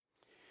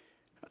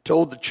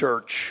told the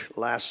church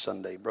last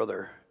Sunday,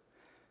 Brother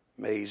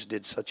Mays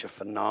did such a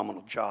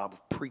phenomenal job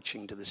of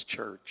preaching to this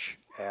church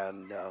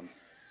and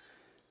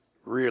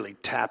really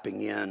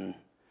tapping in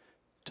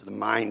to the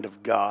mind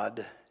of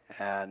God.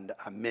 And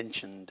I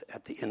mentioned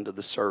at the end of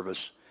the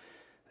service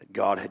that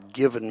God had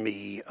given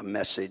me a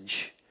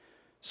message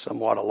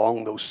somewhat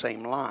along those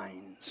same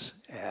lines.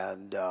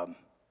 And I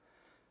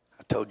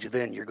told you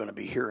then you're going to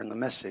be hearing the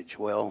message.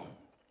 Well,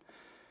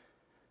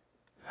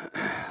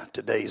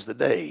 today's the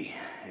day.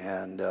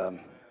 And I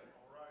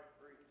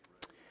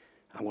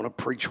want to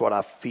preach what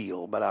I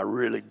feel, but I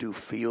really do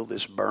feel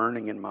this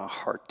burning in my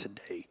heart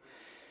today.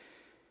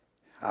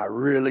 I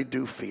really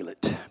do feel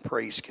it.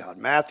 Praise God.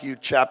 Matthew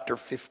chapter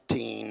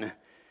 15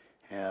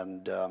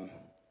 and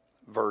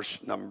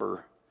verse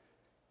number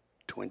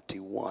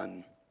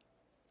 21.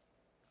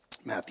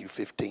 Matthew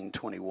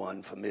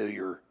 15:21,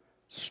 familiar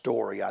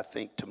story, I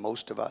think, to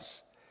most of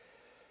us.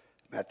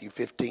 Matthew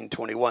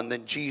 15:21,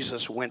 then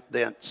Jesus went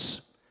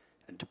thence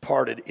and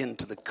departed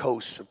into the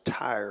coasts of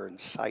Tyre and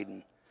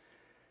Sidon.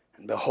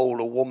 And behold,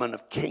 a woman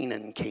of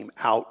Canaan came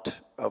out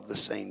of the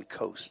same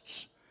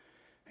coasts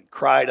and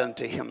cried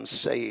unto him,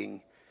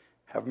 saying,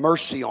 have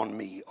mercy on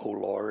me, O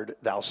Lord,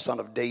 thou son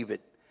of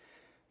David.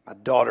 My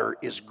daughter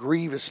is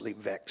grievously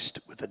vexed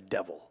with a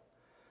devil.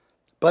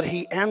 But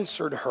he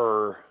answered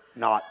her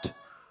not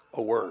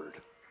a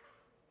word.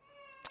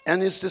 And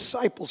his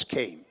disciples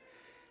came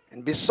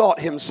and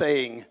besought him,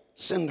 saying,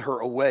 send her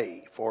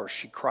away, for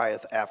she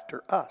crieth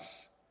after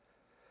us.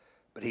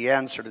 But he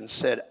answered and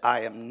said,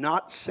 I am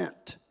not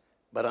sent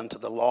but unto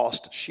the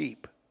lost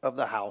sheep of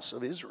the house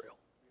of Israel.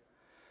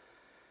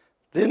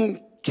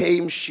 Then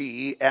came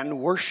she and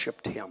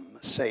worshipped him,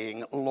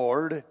 saying,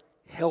 Lord,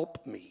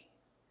 help me.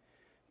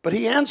 But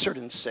he answered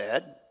and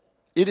said,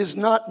 it is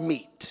not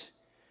meet,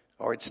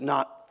 or it's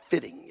not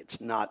fitting, it's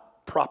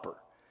not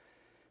proper,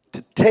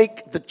 to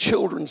take the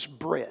children's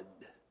bread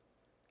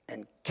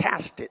and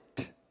cast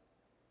it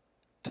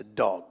to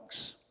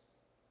dogs.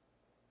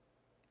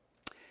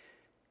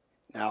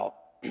 Now,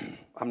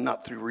 I'm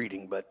not through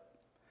reading, but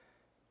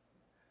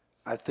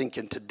I think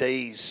in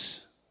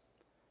today's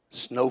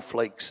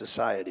snowflake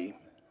society,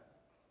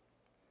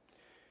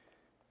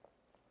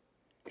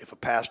 if a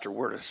pastor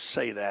were to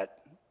say that,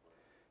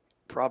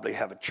 probably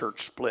have a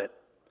church split.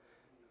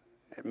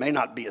 It may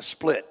not be a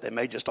split. They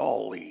may just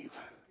all leave.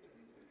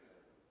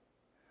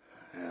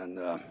 And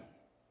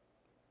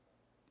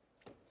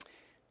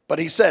but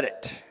he said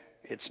it.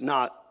 It's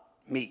not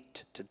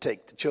meet to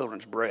take the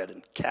children's bread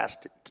and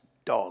cast it to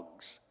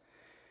dogs.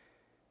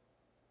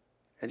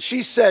 And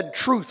she said,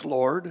 truth,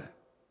 Lord,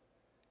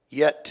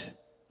 yet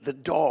the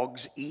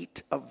dogs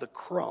eat of the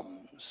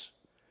crumbs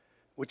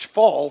which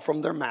fall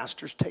from their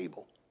master's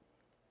table.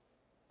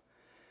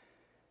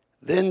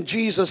 Then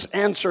Jesus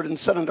answered and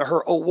said unto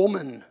her, O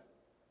woman,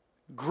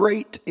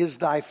 great is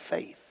thy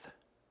faith.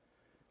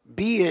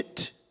 Be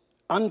it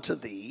unto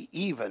thee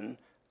even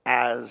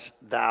as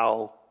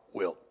thou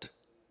wilt.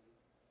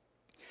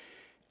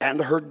 And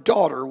her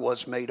daughter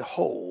was made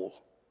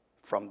whole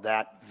from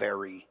that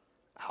very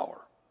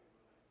hour.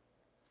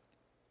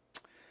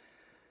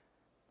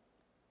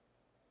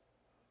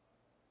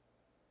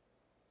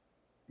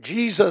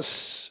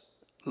 Jesus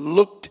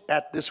looked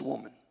at this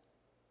woman.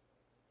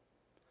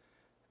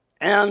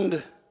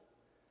 And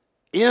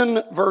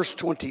in verse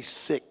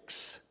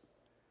 26,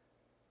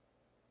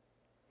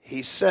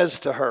 he says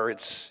to her,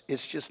 it's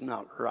just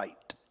not right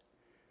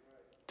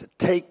to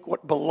take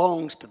what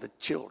belongs to the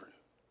children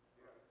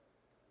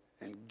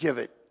and give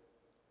it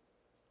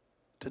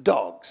to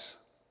dogs.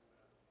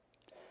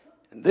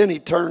 And then he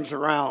turns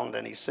around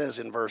and he says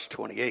in verse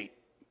 28,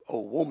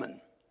 O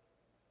woman,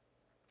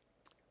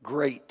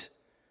 great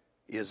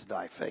is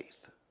thy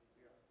faith.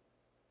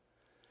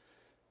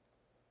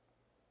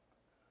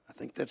 I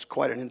think that's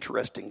quite an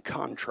interesting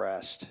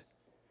contrast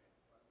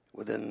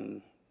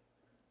within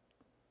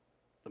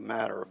the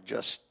matter of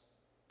just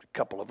a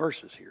couple of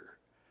verses here.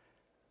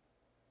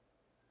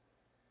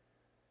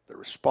 The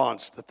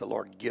response that the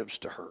Lord gives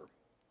to her.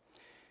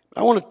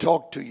 I want to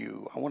talk to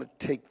you. I want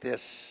to take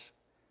this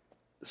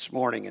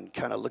morning and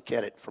kind of look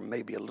at it from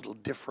maybe a little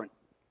different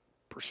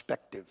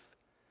perspective.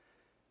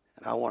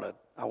 And I want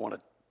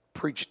to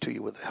preach to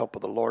you with the help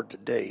of the Lord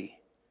today.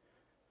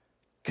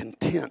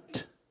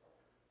 Content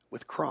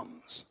with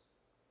crumbs.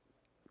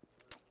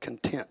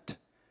 Content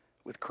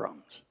with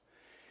crumbs.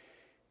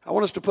 I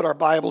want us to put our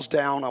Bibles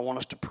down. I want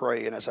us to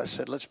pray. And as I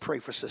said, let's pray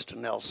for Sister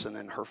Nelson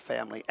and her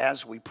family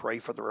as we pray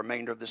for the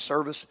remainder of this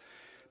service.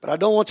 But I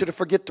don't want you to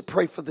forget to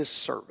pray for this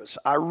service.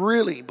 I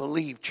really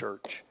believe,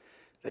 church,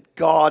 that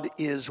God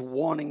is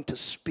wanting to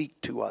speak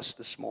to us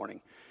this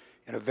morning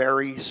in a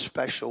very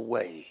special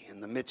way. In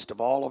the midst of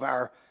all of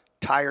our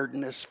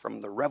tiredness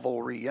from the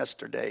revelry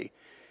yesterday,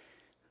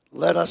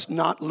 let us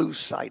not lose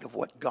sight of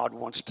what God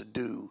wants to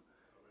do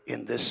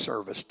in this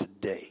service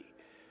today.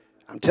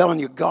 I'm telling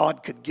you,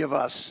 God could give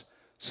us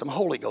some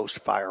Holy Ghost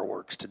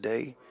fireworks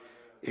today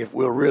if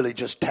we'll really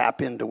just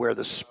tap into where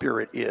the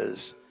Spirit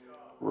is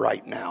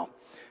right now.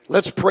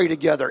 Let's pray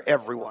together,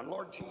 everyone.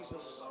 Lord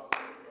Jesus,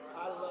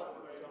 I love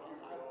you, God.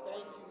 I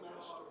thank you,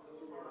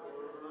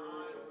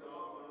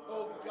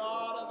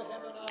 God,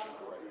 heaven, I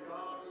pray.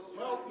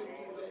 Help me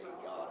today,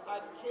 God. I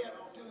can't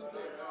do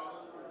this,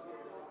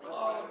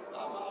 God,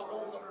 by my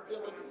own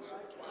abilities or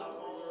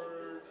talents.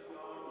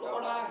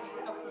 Lord, I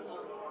have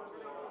none.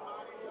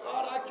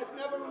 God, I could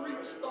never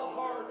reach the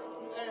heart of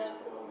a man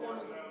or a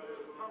woman.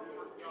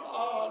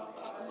 God,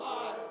 by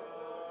my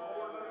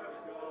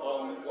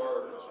own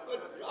words.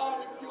 But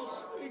God, if you'll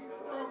speak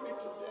through me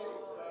today,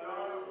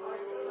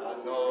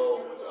 I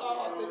know,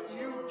 God, that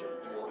you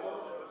can do a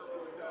work.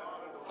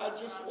 I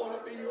just want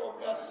to be your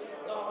vessel,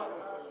 God.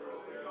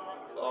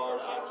 Lord,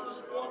 I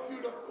just want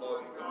you to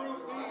flow through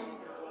me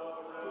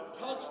to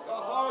touch the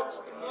hearts,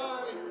 the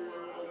minds,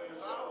 the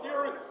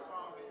spirits,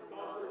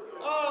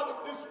 God,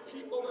 of this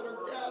people that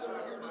are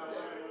gathered here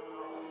today.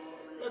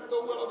 Let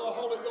the will of the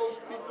Holy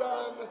Ghost be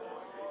done.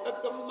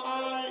 Let the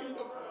mind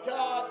of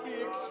God be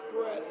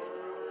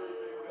expressed.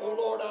 Oh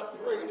Lord, I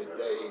pray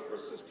today for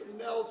Sister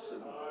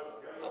Nelson.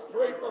 I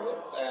pray for her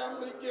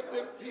family. Give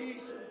them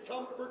peace and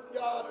comfort,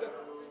 God.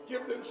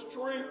 Give them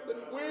strength and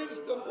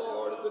wisdom,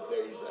 Lord, in the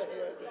days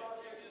ahead.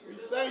 We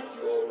thank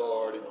you, oh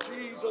Lord, in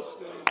Jesus'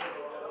 name.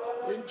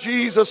 In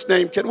Jesus'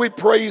 name. Can we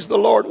praise the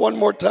Lord one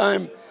more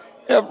time?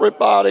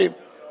 Everybody,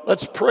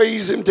 let's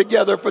praise him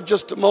together for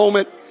just a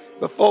moment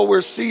before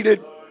we're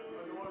seated.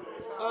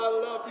 I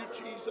love you,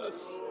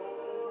 Jesus.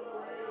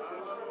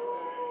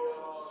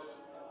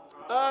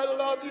 I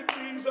love you,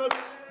 Jesus.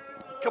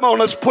 Come on,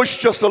 let's push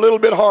just a little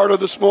bit harder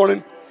this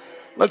morning.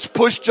 Let's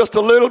push just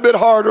a little bit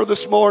harder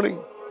this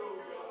morning.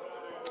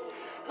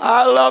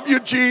 I love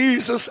you,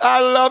 Jesus. I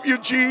love you,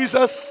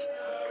 Jesus.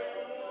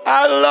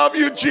 I love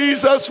you,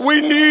 Jesus. We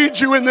need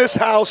you in this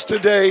house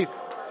today.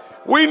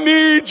 We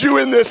need you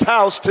in this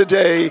house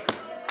today.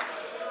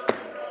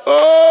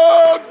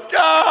 Oh,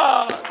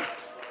 God.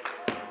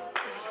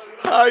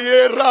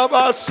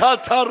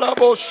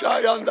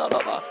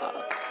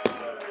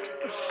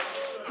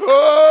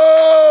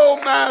 Oh,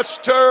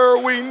 Master,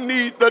 we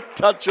need the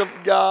touch of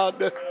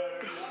God.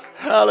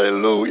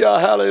 Hallelujah,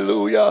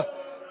 hallelujah.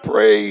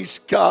 Praise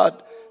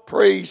God,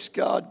 praise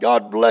God.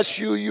 God bless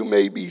you. You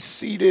may be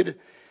seated.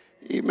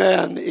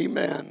 Amen,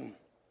 amen.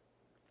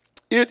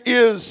 It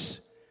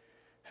is,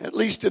 at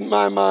least in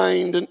my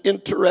mind, an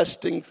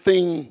interesting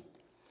thing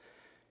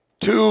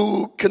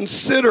to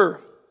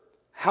consider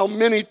how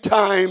many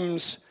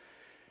times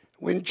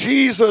when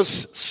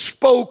Jesus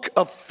spoke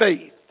of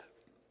faith,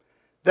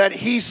 that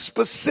he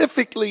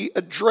specifically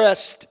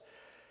addressed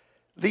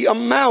the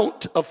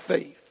amount of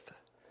faith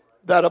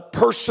that a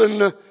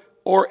person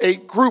or a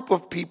group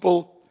of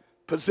people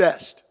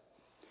possessed.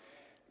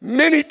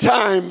 Many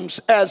times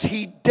as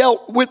he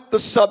dealt with the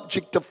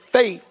subject of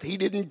faith, he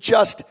didn't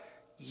just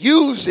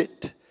use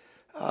it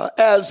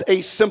as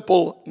a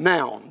simple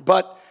noun,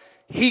 but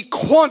he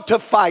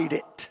quantified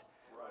it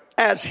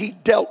as he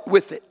dealt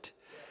with it.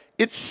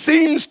 It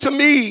seems to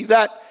me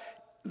that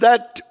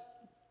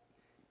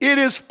it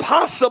is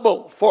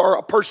possible for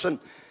a person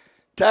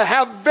to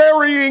have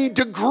varying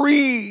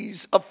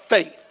degrees of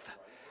faith.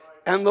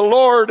 And the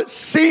Lord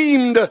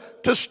seemed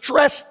to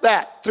stress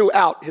that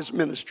throughout his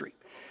ministry.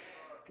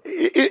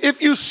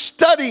 If you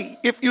study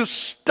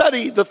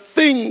the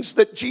things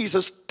that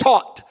Jesus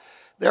taught,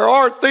 there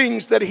are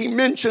things that he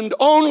mentioned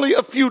only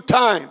a few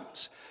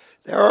times.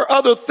 There are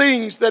other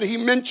things that he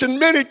mentioned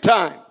many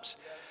times.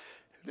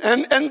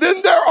 And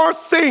then there are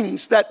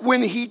things that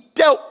when he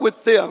dealt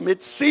with them,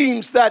 it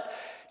seems that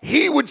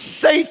he would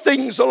say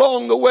things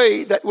along the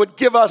way that would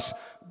give us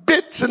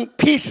bits and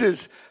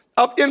pieces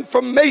of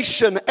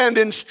information and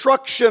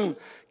instruction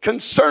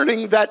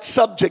concerning that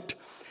subject.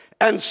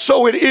 And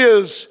so it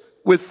is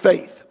with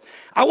faith.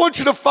 I want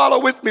you to follow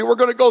with me. We're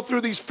going to go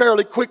through these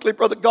fairly quickly,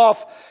 Brother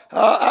Goff.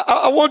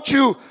 I want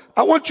you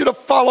to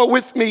follow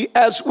with me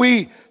as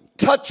we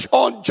touch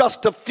on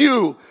just a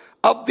few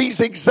of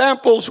these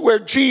examples where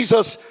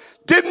Jesus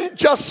didn't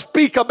just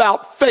speak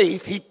about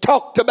faith. He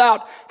talked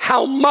about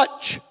how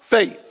much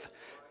faith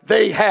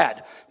they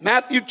had.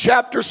 Matthew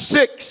chapter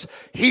 6,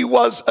 he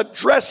was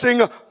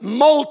addressing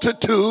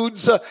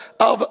multitudes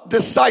of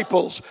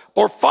disciples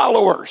or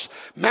followers.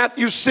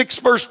 Matthew 6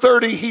 verse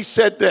 30, he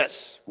said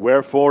this.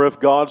 Wherefore, if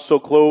God so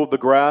clothe the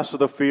grass of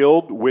the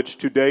field, which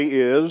today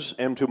is,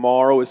 and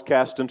tomorrow is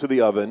cast into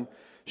the oven,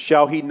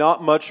 shall he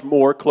not much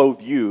more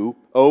clothe you,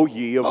 O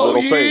ye of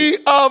little faith? O ye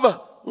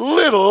of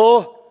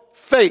little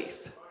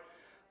faith.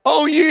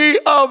 O ye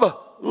of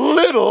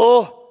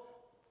little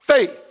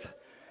faith.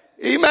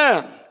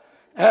 Amen.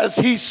 As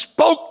he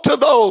spoke to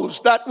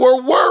those that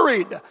were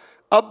worried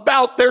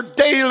about their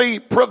daily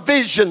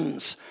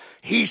provisions,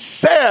 he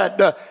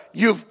said,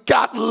 you've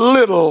got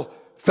little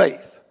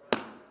faith.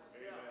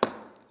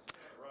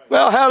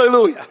 Well,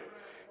 hallelujah.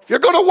 If you're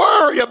going to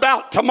worry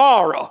about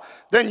tomorrow,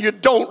 then you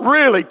don't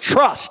really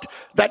trust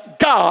that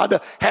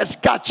God has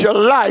got your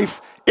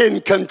life in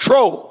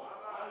control.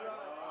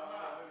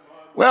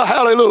 Well,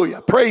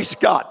 hallelujah. Praise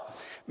God.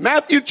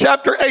 Matthew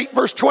chapter 8,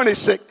 verse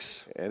 26.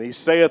 And he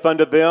saith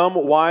unto them,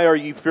 Why are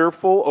ye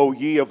fearful, O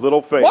ye of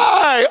little faith?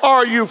 Why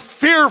are you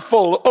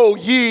fearful, O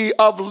ye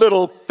of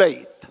little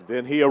faith?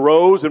 Then he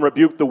arose and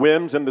rebuked the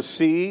winds and the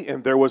sea,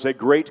 and there was a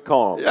great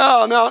calm.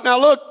 Yeah, now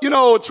look,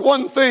 it's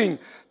one thing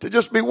to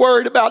just be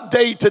worried about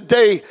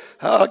day-to-day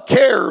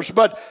cares,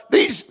 but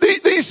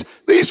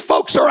these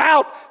folks are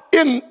out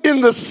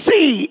in the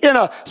sea in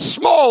a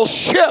small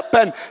ship,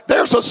 and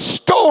there's a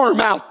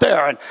storm out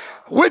there, and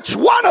which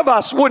one of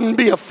us wouldn't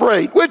be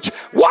afraid? Which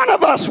one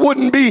of us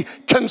wouldn't be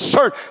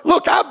concerned?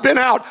 Look, I've been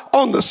out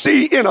on the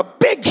sea in a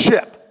big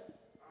ship,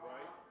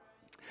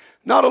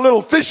 not a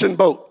little fishing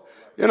boat.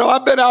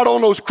 I've been out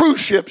on those cruise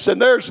ships, and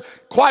there's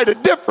quite a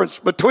difference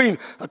between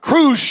a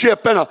cruise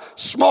ship and a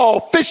small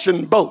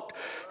fishing boat.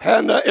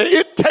 And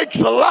it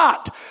takes a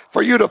lot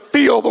for you to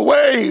feel the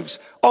waves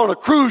on a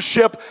cruise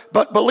ship,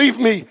 but believe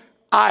me,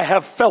 I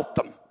have felt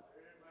them.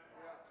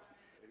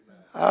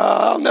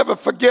 I'll never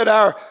forget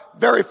our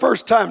very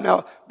first time.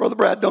 Now, Brother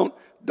Brad, don't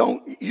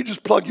you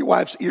just plug your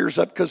wife's ears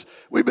up, because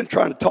we've been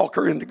trying to talk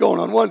her into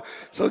going on one.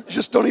 So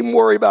just don't even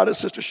worry about it,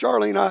 Sister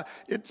Charlene.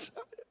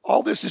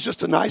 All this is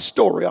just a nice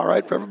story, all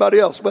right, for everybody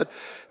else. But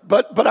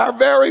our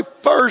very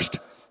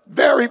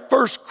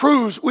first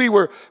cruise,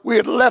 we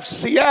had left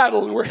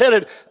Seattle and we're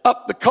headed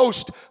up the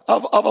coast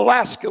of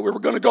Alaska. We were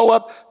going to go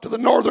up to the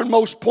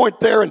northernmost point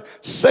there and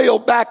sail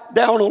back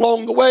down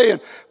along the way. And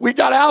we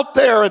got out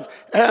there,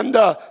 and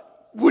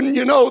wouldn't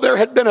you know, there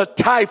had been a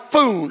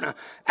typhoon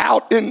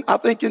out in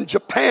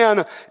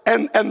Japan,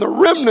 and the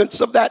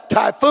remnants of that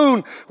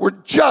typhoon were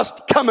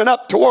just coming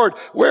up toward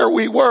where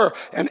we were.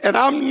 And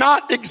I'm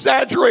not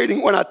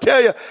exaggerating when I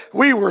tell you,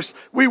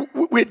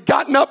 we'd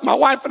gotten up, my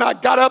wife and I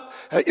got up,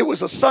 it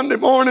was a Sunday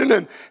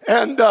morning,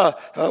 and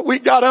we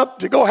got up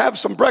to go have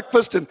some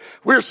breakfast, and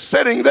we're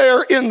sitting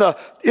there in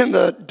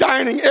the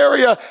dining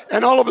area,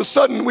 and all of a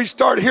sudden we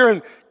started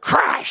hearing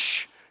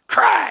crash,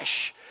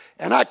 crash.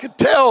 And I could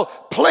tell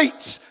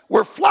plates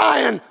were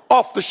flying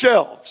off the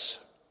shelves.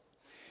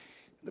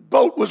 The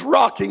boat was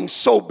rocking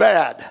so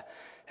bad.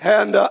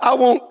 And I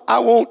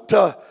won't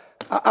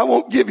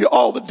give you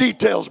all the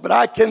details, but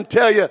I can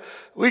tell you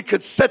we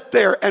could sit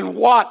there and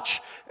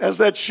watch as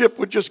that ship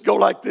would just go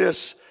like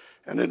this,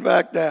 and then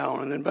back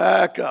down, and then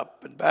back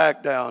up, and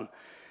back down.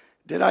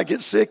 Did I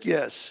get sick?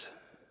 Yes.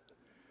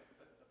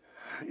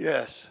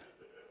 Yes.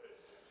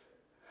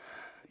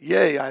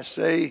 Yea, I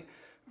say,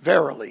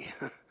 verily.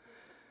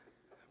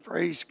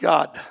 Praise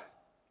God.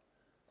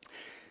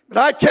 But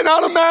I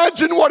cannot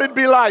imagine what it'd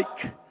be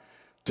like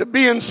to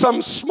be in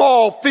some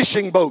small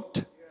fishing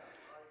boat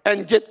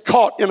and get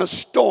caught in a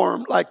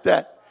storm like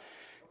that.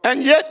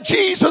 And yet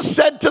Jesus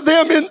said to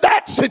them in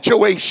that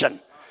situation,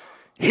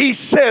 he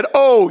said,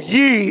 "Oh,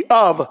 ye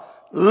of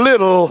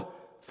little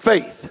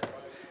faith."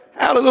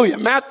 Hallelujah.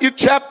 Matthew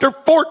chapter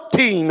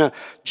 14,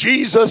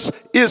 Jesus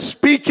is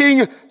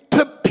speaking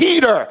to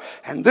Peter,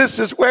 and this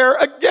is where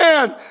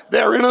again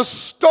they're in a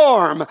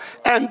storm,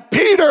 and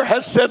Peter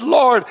has said,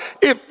 "Lord,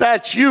 if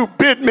that's you,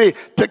 bid me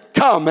to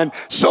come." And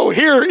so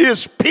here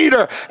is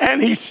Peter,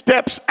 and he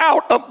steps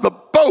out of the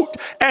boat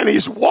and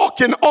he's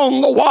walking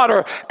on the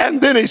water,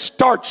 and then he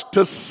starts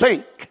to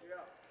sink.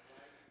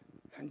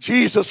 And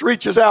Jesus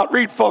reaches out.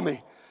 Read for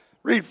me.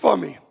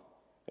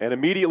 And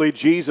immediately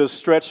Jesus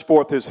stretched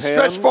forth his hand,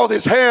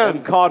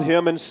 and caught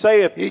him, and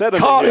said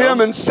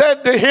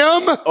to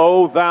him,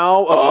 "O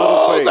thou of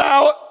little faith."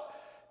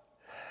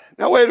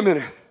 Now wait a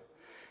minute.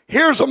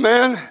 Here's a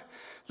man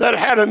that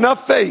had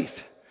enough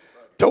faith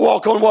to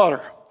walk on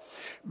water.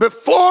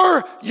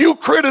 Before you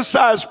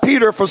criticize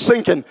Peter for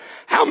sinking,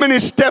 how many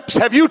steps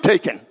have you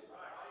taken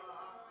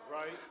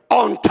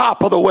on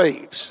top of the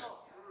waves?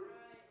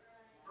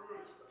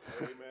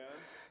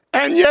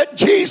 And yet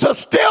Jesus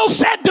still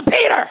said to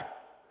Peter,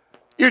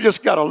 "You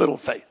just got a little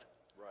faith.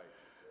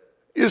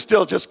 You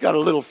still just got a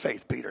little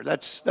faith, Peter.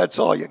 That's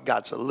all you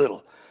got's a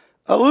little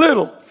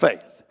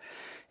faith."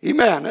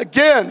 Amen.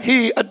 Again,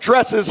 he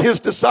addresses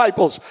his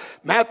disciples.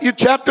 Matthew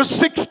chapter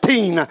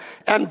 16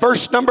 and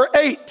verse number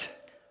 8.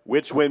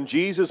 Which when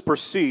Jesus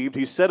perceived,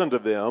 he said unto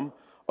them,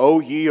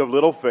 "O ye of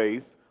little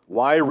faith,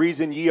 why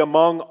reason ye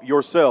among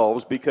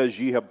yourselves, because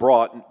ye have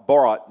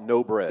brought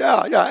no bread?"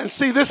 Yeah. And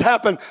see, this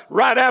happened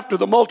right after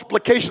the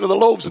multiplication of the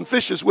loaves and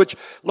fishes, which,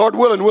 Lord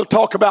willing, we'll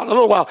talk about in a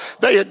little while.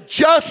 They had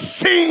just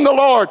seen the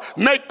Lord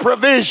make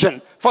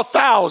provision for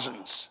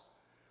thousands.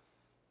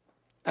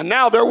 And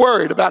now they're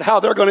worried about how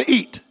they're going to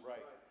eat.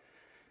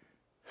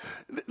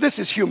 This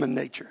is human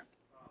nature.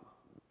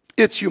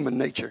 It's human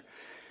nature.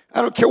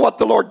 I don't care what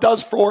the Lord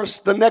does for us.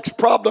 The next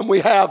problem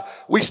we have,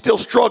 we still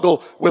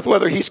struggle with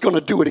whether he's going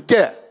to do it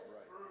again.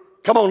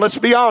 Come on, let's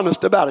be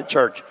honest about it,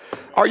 church.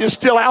 Are you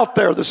still out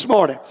there this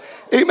morning?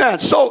 Amen.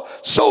 So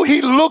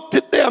he looked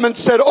at them and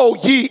said, "Oh,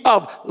 ye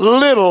of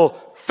little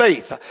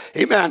faith."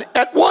 Amen.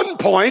 At one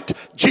point,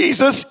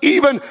 Jesus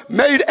even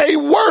made a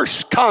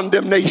worse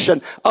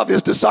condemnation of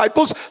his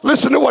disciples.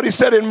 Listen to what he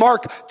said in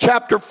Mark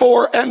chapter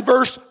 4 and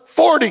verse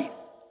 40.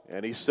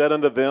 And he said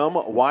unto them,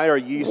 "Why are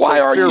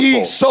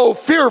ye so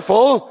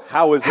fearful?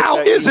 How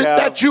is it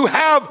that you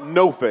have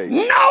no faith?"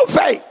 No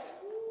faith.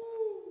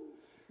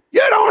 You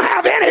don't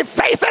have any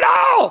faith at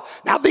all.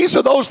 Now, these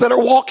are those that are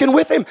walking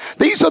with him.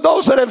 These are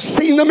those that have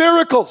seen the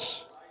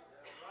miracles.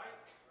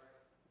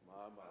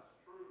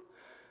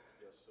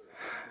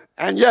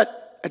 And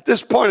yet, at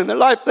this point in their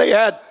life, they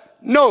had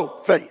no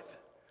faith.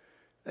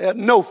 They had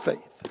no faith.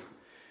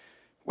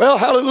 Well,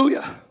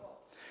 hallelujah.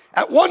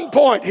 At one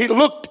point, he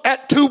looked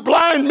at two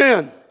blind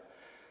men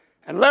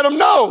and let them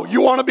know, you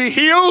want to be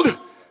healed?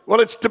 Well,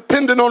 it's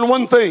dependent on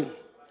one thing.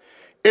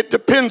 It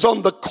depends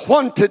on the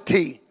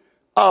quantity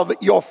of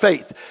your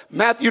faith.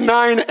 Matthew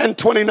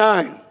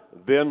 9:29.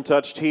 Then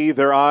touched he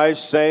their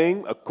eyes,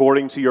 saying,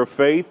 according to your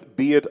faith,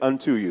 be it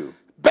unto you.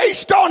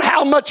 Based on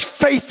how much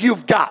faith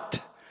you've got,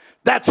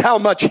 that's how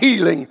much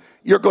healing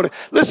you're going to.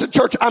 Listen,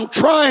 church, I'm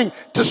trying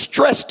to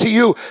stress to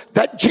you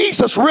that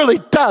Jesus really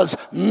does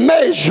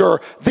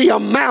measure the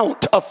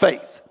amount of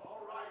faith.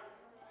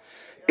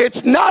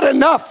 It's not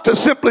enough to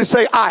simply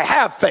say, I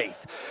have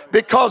faith,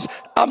 because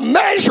a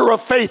measure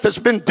of faith has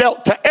been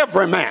dealt to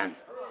every man.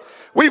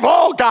 We've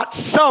all got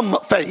some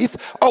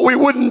faith, or we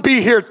wouldn't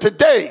be here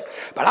today.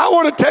 But I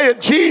want to tell you,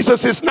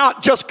 Jesus is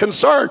not just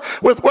concerned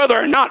with whether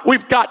or not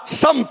we've got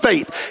some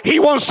faith. He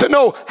wants to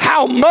know,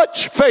 how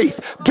much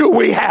faith do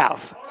we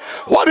have?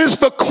 What is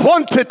the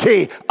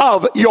quantity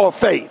of your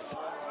faith?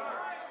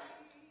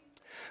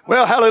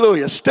 Well,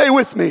 hallelujah. Stay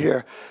with me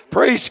here.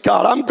 Praise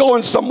God. I'm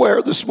going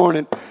somewhere this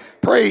morning.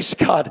 Praise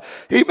God.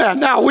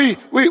 Amen. Now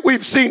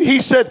we've seen, he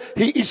said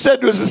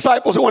to his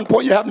disciples at one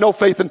point, you have no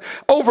faith. And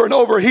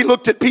over he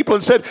looked at people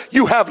and said,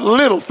 you have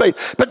little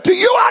faith. But do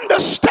you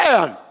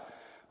understand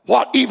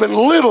what even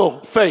little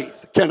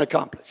faith can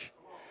accomplish?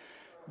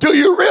 Do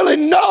you really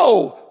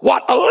know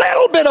what a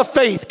little bit of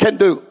faith can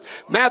do?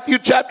 Matthew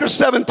chapter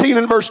 17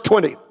 and verse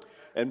 20.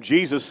 And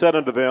Jesus said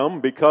unto them,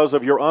 because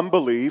of your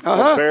unbelief,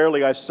 for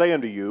verily I say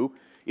unto you,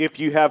 if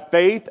you have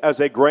faith as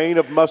a grain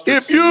of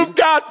mustard seed. If you've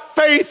got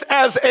faith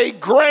as a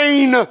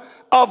grain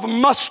of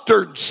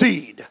mustard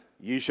seed.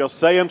 Ye shall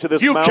say unto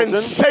this mountain. You can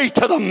say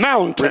to the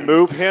mountain.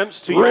 Remove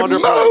hence to yonder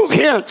place. Remove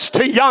hence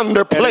to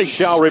yonder place. And it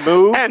shall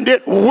remove. And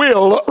it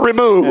will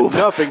remove. And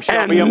nothing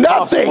shall be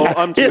impossible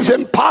unto is you.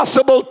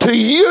 impossible to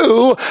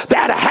you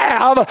that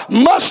have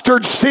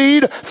mustard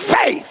seed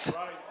faith.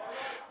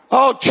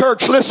 Oh,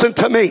 church, listen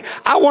to me.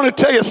 I want to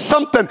tell you,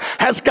 something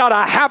has got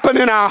to happen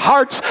in our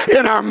hearts,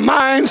 in our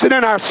minds, and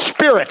in our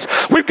spirits.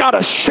 We've got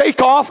to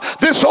shake off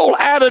this old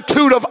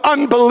attitude of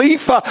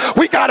unbelief.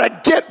 We got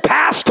to get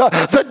past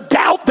the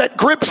doubt that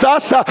grips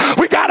us.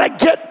 We got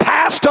to get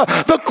past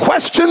the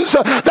questions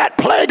that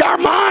plague our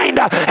mind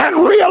and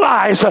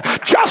realize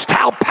just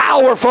how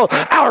powerful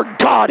our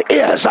God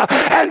is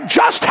and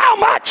just how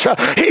much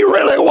he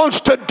really wants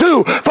to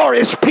do for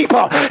his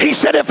people. He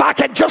said, if I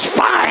could just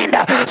find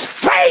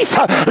faith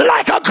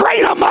like a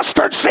grain of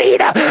mustard seed,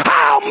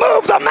 I'll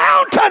move the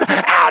mountain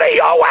out of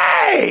your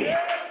way.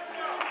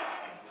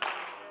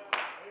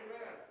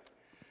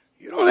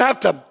 You don't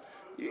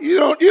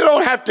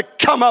have to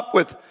come up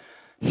with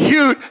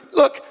huge.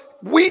 Look,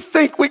 we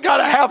think we got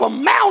to have a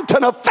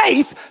mountain of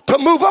faith to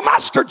move a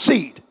mustard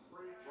seed.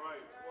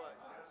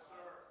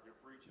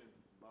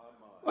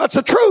 That's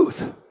the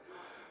truth.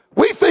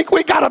 We think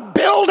we got to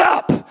build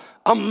up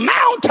a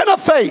mountain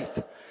of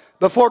faith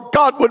before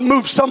God would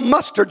move some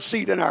mustard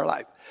seed in our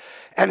life.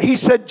 And he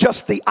said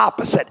just the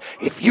opposite.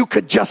 If you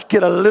could just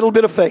get a little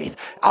bit of faith.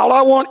 All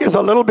I want is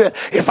a little bit.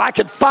 If I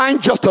could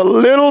find just a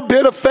little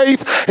bit of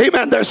faith,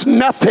 amen, there's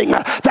nothing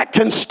that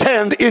can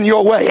stand in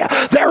your way.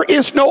 There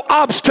is no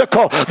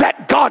obstacle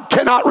that God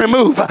cannot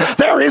remove.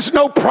 There is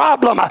no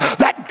problem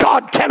that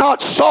God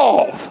cannot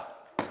solve.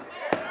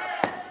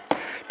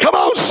 Come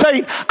on,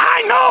 saint.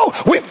 I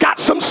know we've got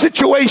some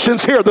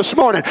situations here this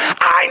morning.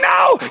 I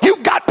know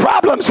you've got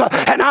problems,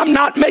 and I'm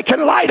not making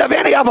light of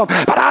any of them,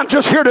 but I'm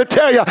just here to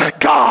tell you,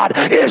 God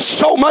is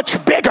so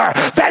much bigger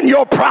than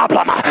your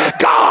problem.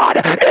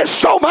 God is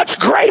so much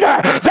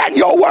greater than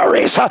your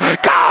worries.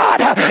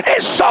 God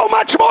is so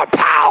much more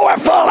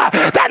powerful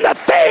than the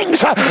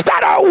things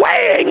that are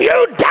weighing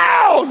you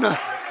down.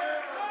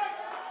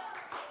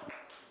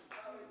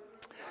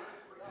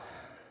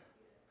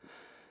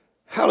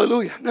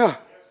 Hallelujah. Now,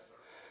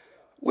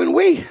 when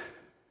we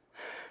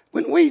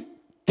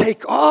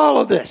take all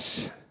of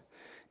this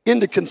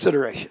into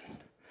consideration,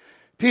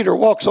 Peter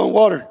walks on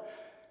water,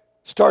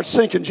 starts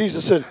sinking.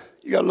 Jesus said,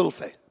 you got a little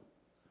faith.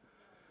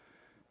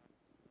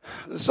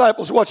 The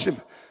disciples watched him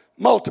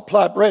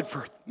multiply bread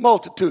for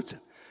multitudes.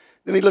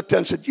 Then he looked at them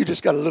and said, you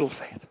just got a little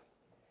faith.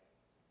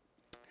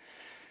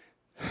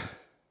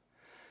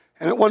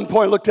 And at one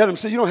point looked at him and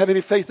said, you don't have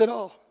any faith at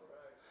all.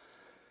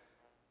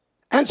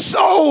 And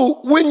so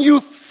when you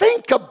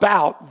think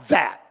about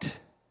that,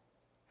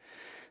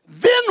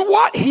 then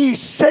what he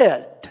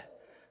said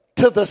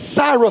to the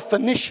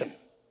Syrophoenician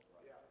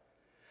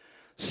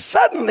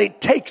suddenly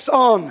takes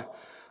on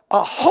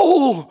a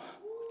whole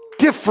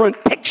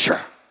different picture.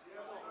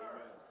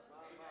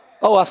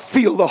 Oh, I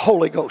feel the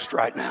Holy Ghost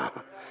right now.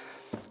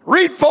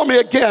 Read for me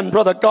again,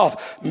 Brother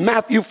Goff,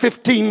 Matthew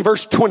 15,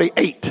 verse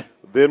 28.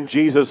 Then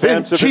Jesus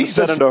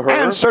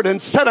answered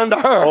and said unto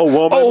her, O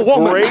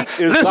woman, great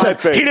is listen, thy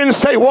faith. He didn't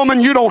say,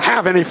 woman, you don't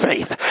have any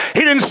faith.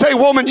 He didn't say,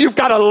 woman, you've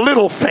got a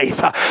little faith.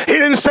 He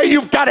didn't say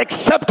you've got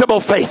acceptable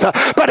faith.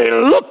 But he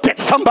looked at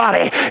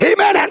somebody,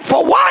 amen, and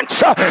for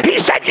once, he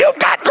said, you've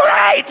got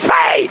great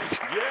faith.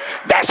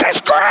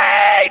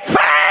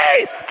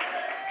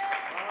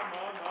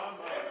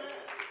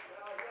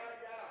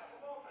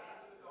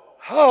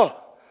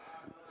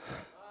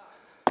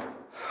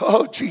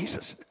 Oh,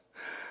 Jesus.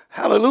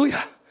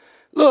 Hallelujah.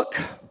 Look,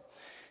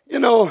 you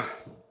know,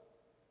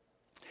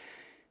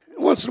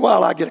 once in a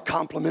while I get a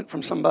compliment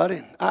from somebody,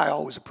 and I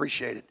always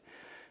appreciate it.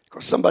 Of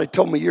course, somebody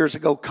told me years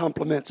ago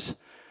compliments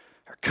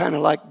are kind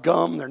of like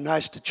gum. They're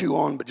nice to chew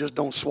on, but just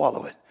don't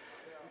swallow it.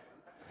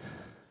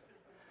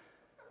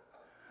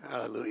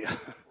 Hallelujah.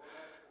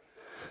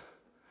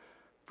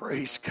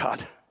 Praise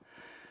God.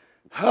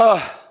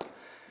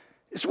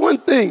 It's one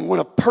thing when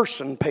a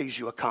person pays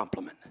you a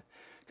compliment.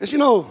 Because, you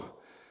know,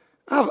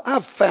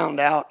 I've found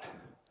out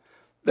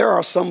there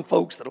are some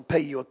folks that'll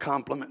pay you a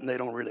compliment and they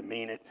don't really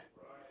mean it.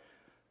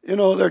 You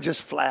know, they're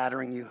just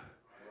flattering you.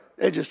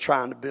 They're just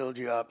trying to build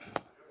you up.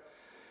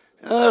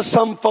 There's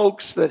some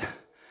folks that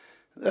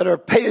are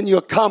paying you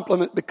a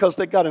compliment because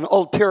they got an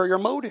ulterior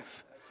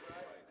motive.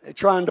 They're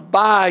trying to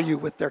buy you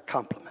with their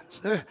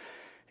compliments.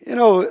 You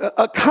know,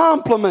 a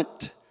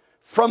compliment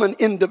from an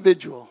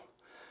individual.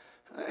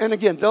 And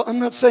again, I'm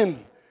not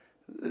saying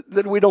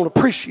that we don't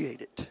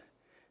appreciate it.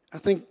 I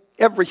think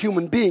every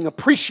human being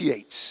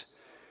appreciates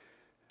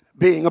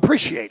being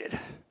appreciated.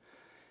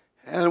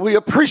 And we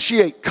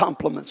appreciate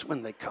compliments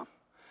when they come.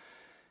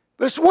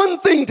 But it's one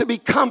thing to be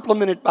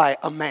complimented by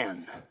a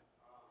man.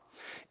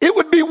 It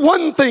would be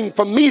one thing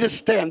for me to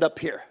stand up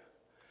here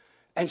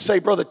and say,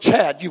 Brother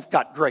Chad, you've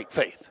got great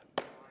faith.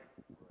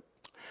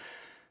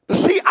 But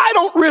see, I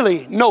don't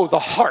really know the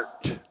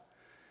heart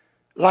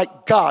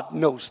like God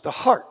knows the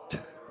heart.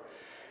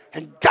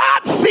 And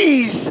God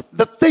sees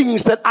the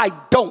things that I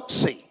don't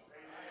see.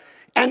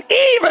 And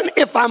even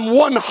if I'm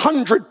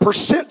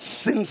 100%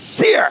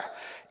 sincere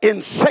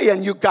in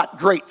saying you got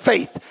great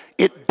faith,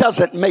 it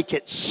doesn't make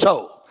it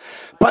so.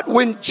 But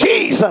when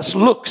Jesus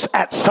looks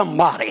at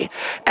somebody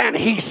and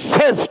he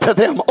says to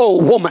them,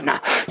 oh woman,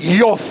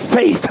 your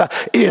faith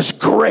is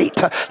great.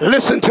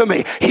 Listen to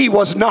me. He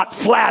was not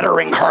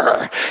flattering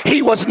her.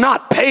 He was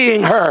not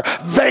paying her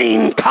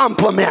vain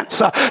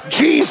compliments.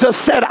 Jesus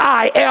said,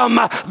 I am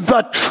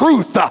the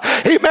truth.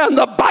 Amen.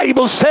 The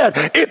Bible said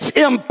it's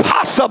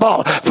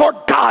impossible for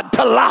God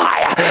to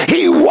lie.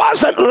 He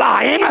wasn't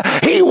lying.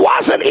 He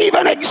wasn't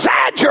even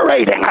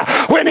exaggerating.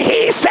 When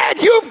he said,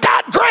 you've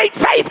got great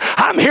faith,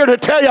 I'm here to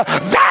tell you,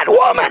 that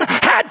woman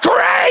had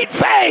great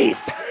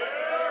faith.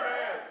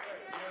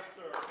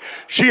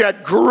 She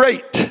had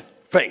great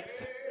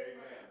faith.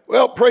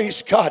 Well,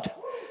 praise God.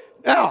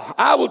 Now,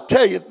 I will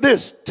tell you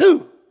this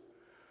too,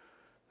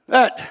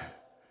 that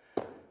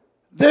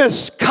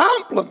this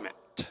compliment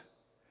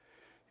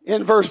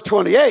in verse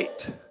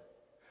 28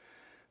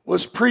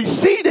 was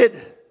preceded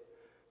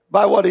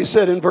by what he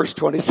said in verse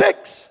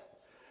 26.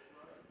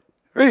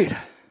 Read.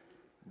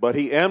 But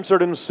he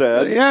answered and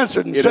said,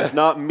 It is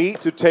not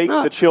meet to take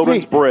the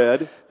children's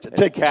bread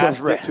and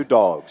cast it to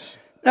dogs.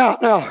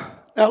 Now,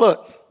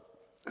 look.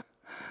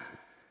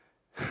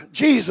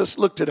 Jesus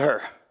looked at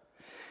her.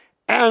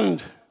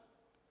 And,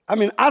 I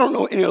mean, I don't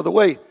know any other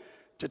way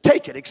to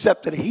take it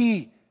except that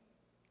he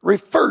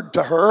referred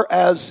to her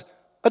as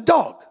a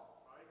dog.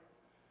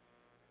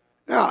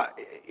 Now,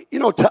 you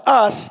know, to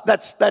us,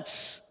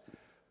 that's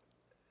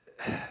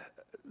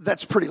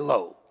pretty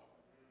low.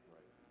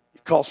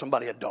 You call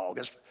somebody a dog.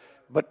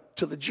 But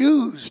to the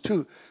Jews,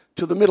 to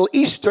the Middle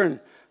Eastern,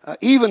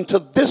 even to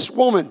this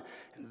woman,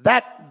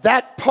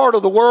 that part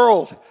of the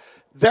world,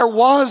 there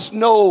was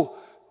no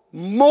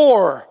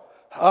more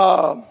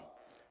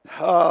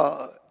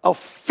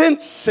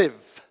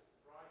offensive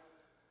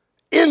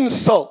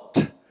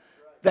insult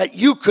that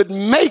you could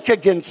make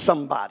against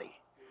somebody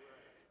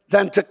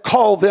than to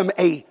call them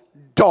a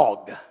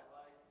dog.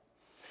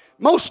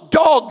 Most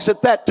dogs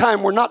at that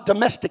time were not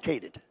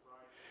domesticated.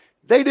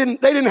 They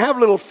didn't have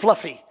little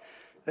Fluffy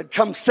that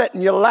come sit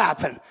in your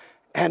lap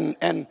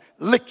and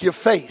lick your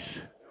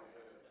face.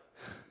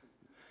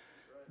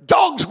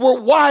 Dogs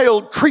were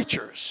wild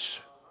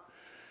creatures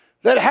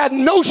that had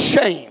no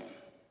shame,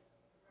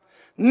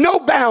 no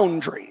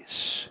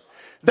boundaries.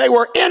 They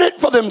were in it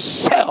for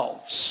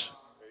themselves.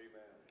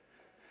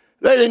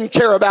 They didn't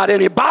care about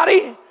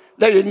anybody.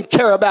 They didn't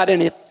care about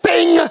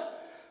anything.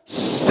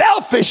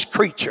 Selfish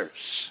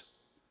creatures.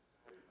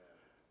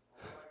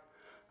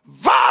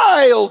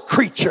 Vile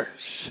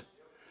creatures.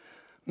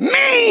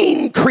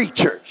 Mean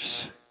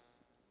creatures.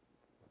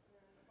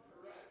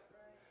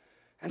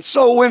 And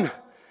so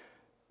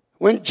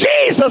when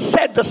Jesus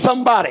said to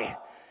somebody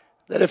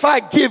that if I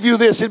give you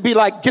this, it'd be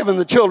like giving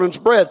the children's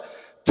bread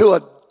to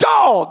a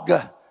dog,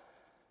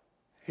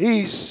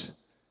 he's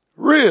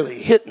really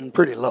hitting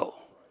pretty low.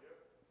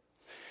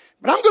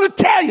 But I'm going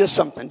to tell you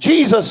something.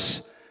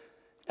 Jesus,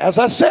 as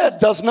I said,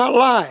 does not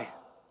lie.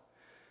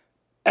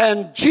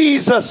 And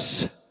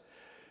Jesus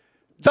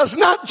does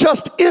not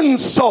just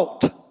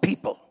insult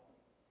people.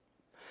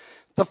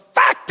 The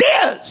fact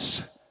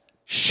is,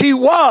 she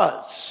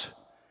was,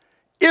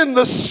 in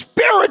the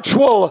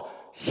spiritual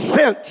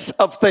sense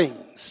of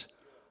things,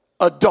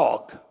 a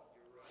dog.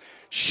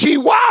 She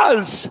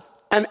was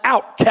an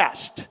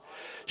outcast.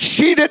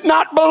 She did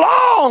not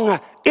belong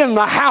in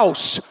the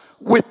house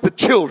with the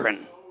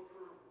children.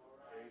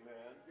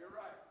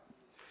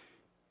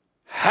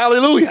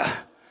 Hallelujah.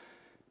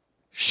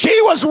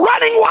 She was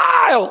running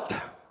wild.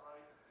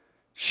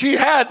 She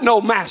had no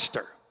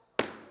master.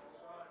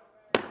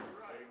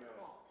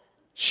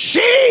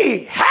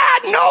 She had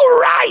no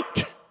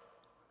right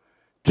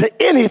to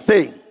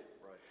anything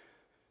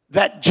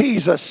that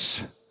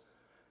Jesus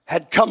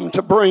had come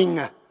to bring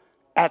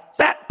at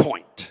that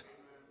point.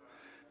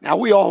 Now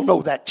we all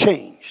know that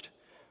changed.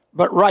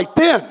 But right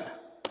then,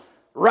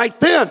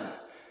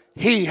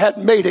 he had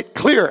made it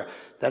clear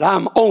that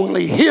I'm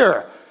only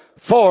here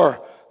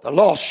for the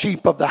lost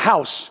sheep of the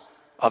house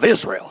of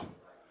Israel.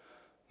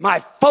 My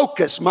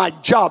focus, my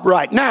job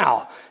right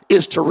now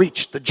is to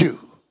reach the Jew.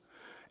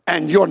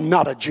 And you're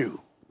not a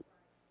Jew.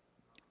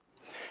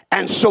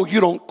 And so you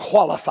don't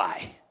qualify.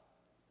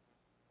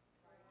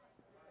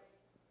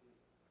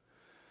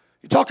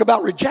 You talk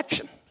about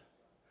rejection.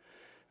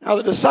 Now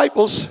the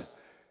disciples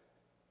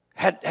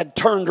had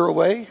turned her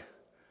away.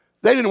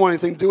 They didn't want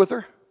anything to do with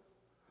her.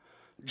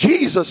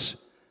 Jesus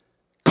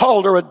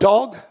called her a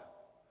dog.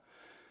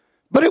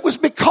 But it was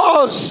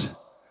because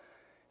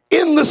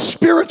in the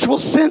spiritual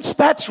sense,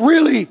 that's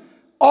really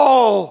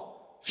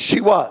all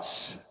she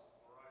was.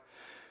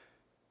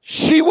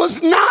 She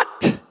was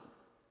not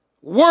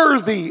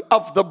worthy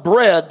of the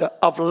bread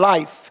of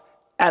life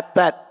at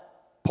that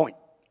point.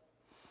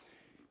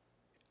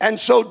 And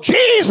so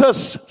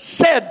Jesus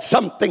said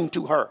something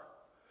to her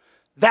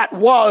that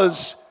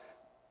was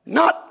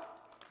not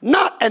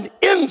an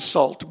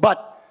insult,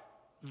 but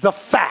the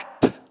fact.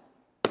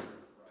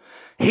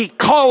 He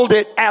called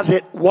it as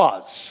it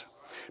was.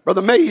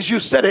 Brother Mays, you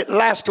said it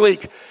last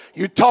week.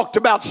 You talked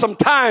about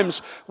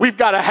sometimes we've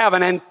got to have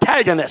an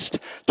antagonist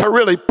to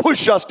really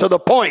push us to the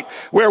point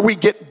where we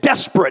get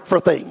desperate for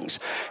things.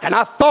 And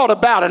I thought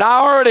about it.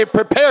 I already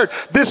prepared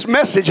this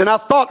message, and I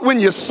thought when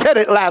you said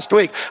it last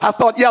week, I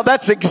thought, yeah,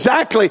 that's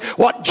exactly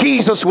what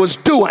Jesus was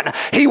doing.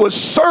 He was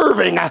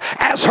serving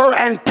as her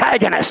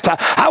antagonist.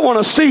 I want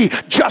to see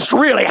just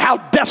really how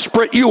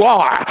desperate you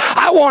are.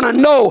 I want to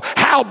know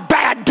how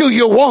bad do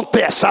you want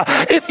this.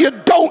 If you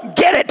don't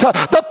get it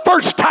the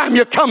first time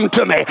you come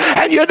to me,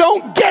 and you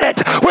don't get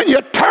it when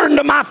you turn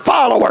to my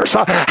followers,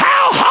 how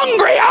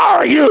hungry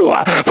are you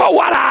for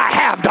what I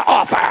have to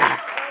offer?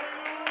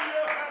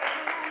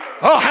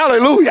 Oh,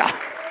 hallelujah.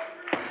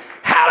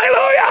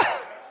 Hallelujah.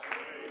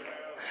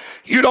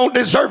 You don't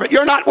deserve it.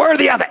 You're not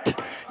worthy of it.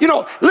 You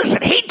know,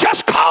 listen, he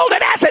just called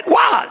it as it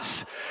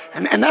was.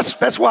 And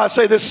that's why I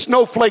say this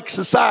snowflake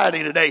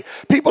society today.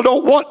 People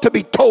don't want to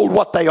be told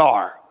what they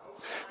are.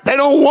 They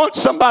don't want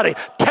somebody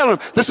telling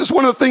them. This is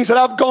one of the things that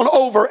I've gone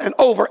over and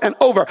over and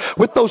over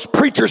with those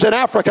preachers in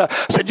Africa.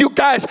 I said, you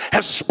guys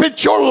have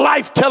spent your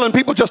life telling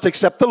people, just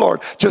accept the Lord,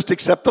 just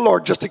accept the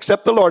Lord, just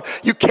accept the Lord.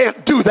 You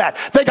can't do that.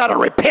 They got to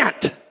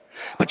repent.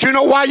 But you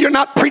know why you're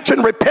not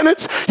preaching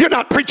repentance? You're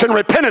not preaching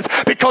repentance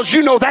because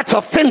you know that's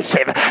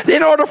offensive.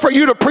 In order for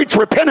you to preach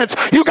repentance,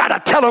 you got to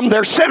tell them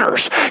they're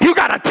sinners. You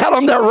got to tell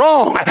them they're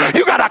wrong.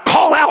 You got to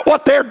call out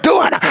what they're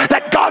doing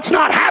that God's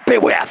not happy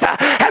with.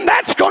 And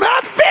that's going to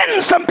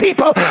offend some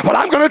people. Well,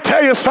 I'm going to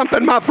tell you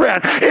something, my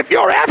friend. If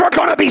you're ever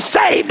going to be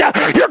saved,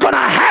 you're going to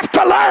have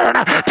to learn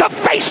to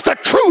face the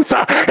truth,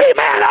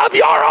 amen, of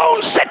your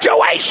own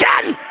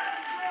situation.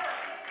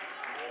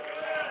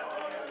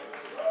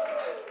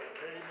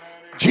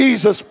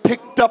 Jesus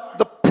picked up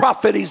the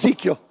prophet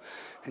Ezekiel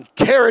and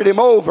carried him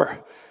over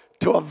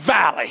to a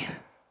valley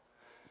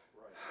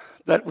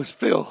that was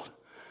filled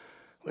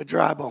with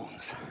dry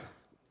bones.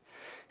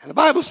 And the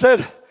Bible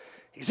said,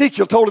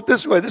 Ezekiel told it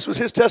this way. This was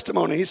his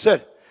testimony. He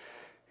said,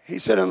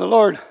 and the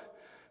Lord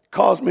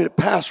caused me to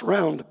pass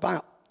round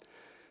about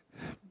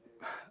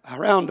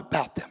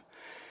them.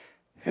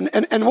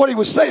 And what he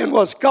was saying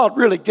was, God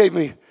really gave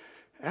me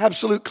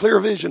absolute clear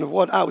vision of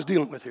what I was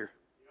dealing with here.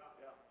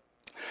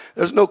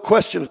 There's no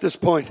question at this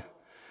point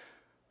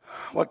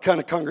what kind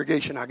of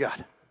congregation I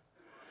got.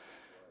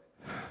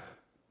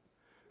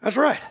 That's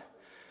right.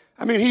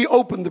 I mean, he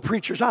opened the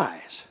preacher's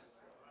eyes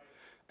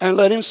and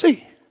let him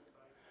see.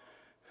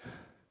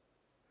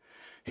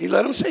 He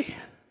let him see.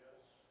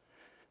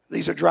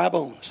 These are dry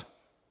bones.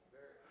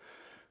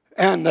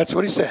 And that's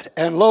what he said.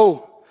 And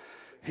lo,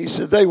 he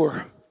said they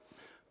were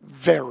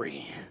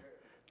very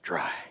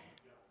dry.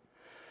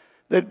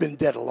 They'd been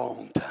dead a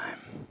long time.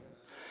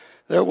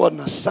 There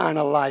wasn't a sign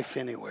of life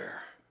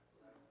anywhere.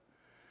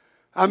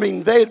 I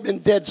mean, they had been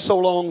dead so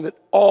long that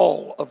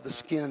all of the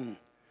skin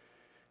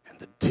and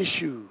the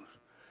tissue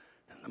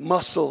and the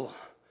muscle,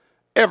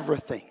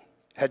 everything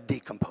had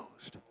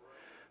decomposed.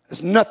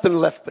 There's nothing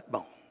left but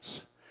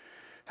bones.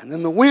 And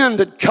then the wind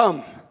had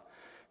come.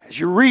 As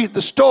you read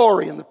the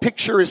story and the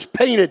picture is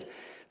painted,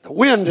 the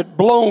wind had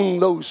blown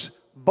those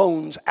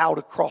bones out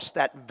across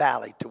that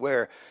valley to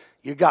where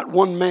you got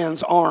one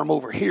man's arm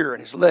over here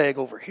and his leg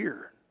over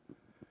here.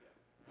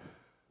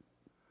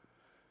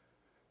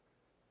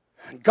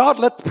 And God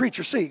let the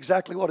preacher see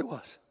exactly what it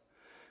was.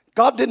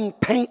 God didn't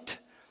paint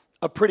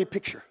a pretty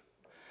picture.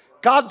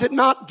 God did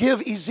not give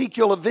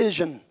Ezekiel a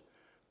vision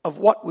of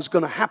what was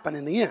going to happen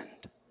in the end.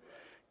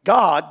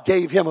 God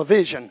gave him a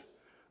vision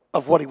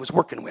of what he was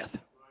working with.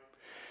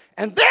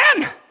 And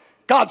then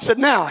God said,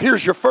 now,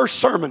 here's your first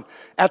sermon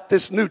at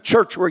this new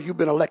church where you've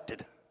been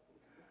elected.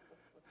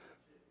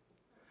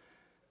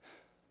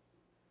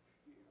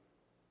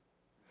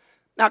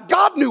 Now,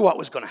 God knew what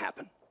was going to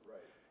happen.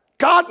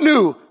 God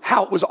knew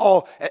how it was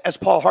all, as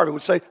Paul Harvey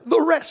would say, the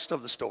rest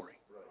of the story.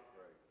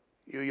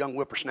 You young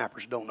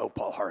whippersnappers don't know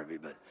Paul Harvey,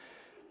 but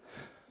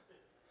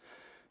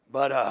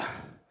boy,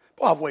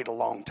 I've waited a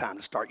long time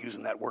to start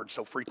using that word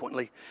so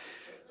frequently.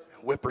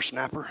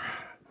 Whippersnapper.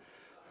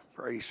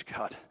 Praise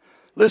God.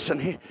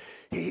 Listen,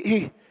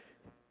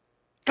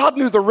 God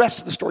knew the rest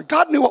of the story.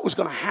 God knew what was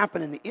going to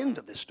happen in the end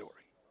of this story.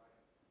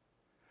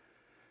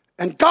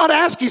 And God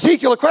asked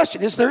Ezekiel a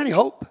question, is there any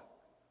hope?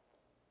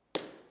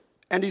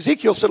 And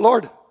Ezekiel said,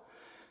 Lord,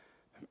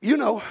 you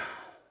know.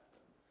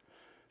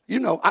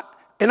 In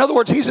other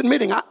words, he's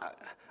admitting,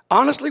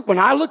 honestly, when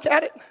I look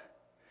at it,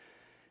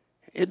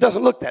 it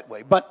doesn't look that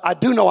way. But I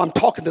do know I'm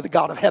talking to the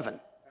God of heaven.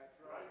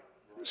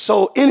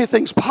 So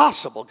anything's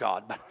possible,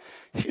 God. But,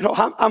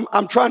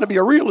 I'm trying to be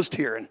a realist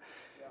here. And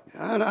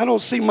I don't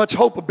see much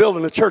hope of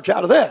building a church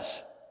out of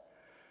this.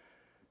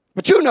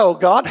 But you know,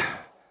 God.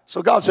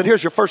 So God said,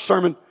 here's your first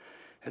sermon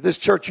at this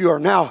church you are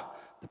now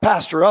the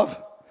pastor of.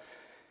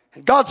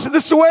 And God said,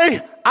 this is the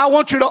way I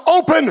want you to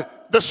open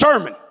the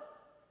sermon.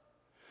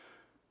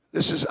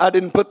 I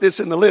didn't put this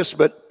in the list,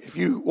 but if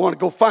you want to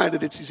go find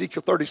it, it's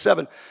Ezekiel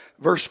 37,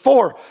 verse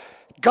 4.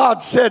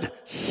 God said,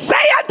 say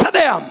unto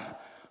them,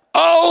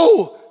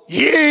 O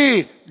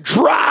ye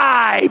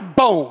dry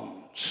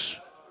bones,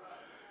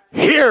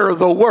 hear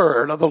the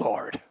word of the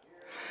Lord.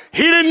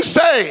 He didn't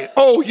say,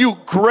 oh, you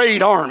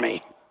great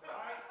army.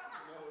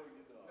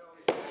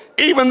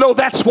 Even though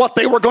that's what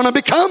they were going to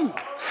become.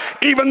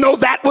 Even though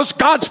that was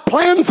God's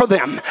plan for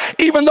them.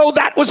 Even though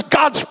that was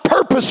God's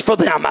purpose for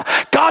them.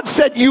 God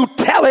said, you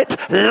tell it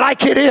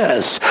like it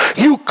is.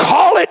 You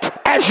call it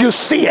as you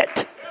see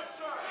it.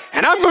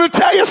 And I'm going to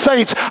tell you,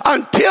 saints,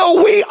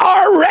 until we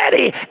are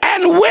ready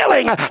and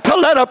willing to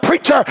let a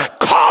preacher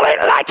call it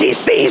like he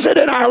sees it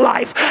in our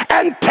life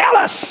and tell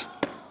us.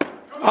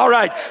 All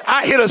right,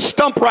 I hit a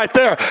stump right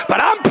there,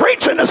 but I'm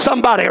preaching to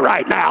somebody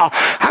right now.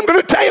 I'm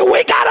going to tell you,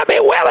 we got to be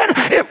willing,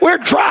 if we're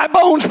dry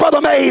bones,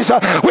 Brother Mays,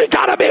 we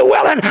got to be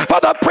willing for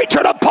the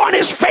preacher to point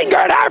his finger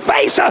at our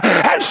face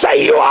and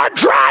say, you are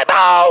dry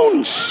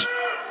bones.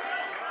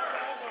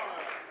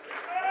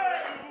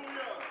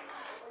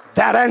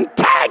 That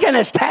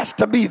antagonist has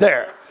to be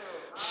there.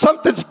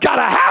 Something's got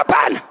to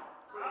happen.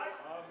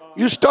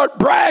 You start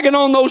bragging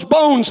on those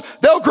bones,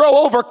 they'll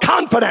grow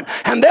overconfident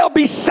and they'll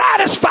be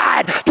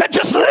satisfied to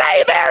just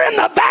lay there in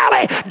the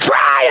valley,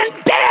 dry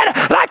and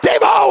dead like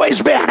they've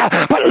always been.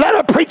 But let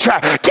a preacher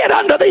get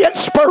under the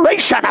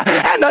inspiration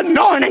and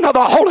anointing of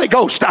the Holy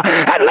Ghost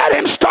and let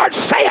him start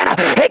saying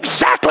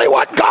exactly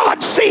what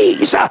God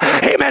sees.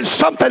 Amen.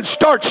 Something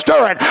starts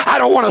stirring. I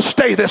don't want to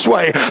stay this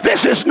way.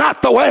 This is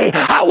not the way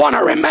I want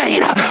to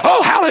remain.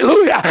 Oh,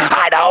 hallelujah.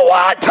 I don't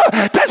want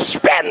to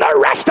spend the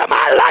rest of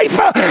my life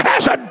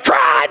as a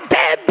dry,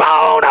 dead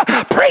bone.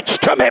 Preach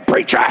to me,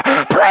 preacher.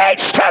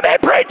 Preach to me,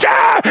 preacher.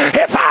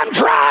 If I'm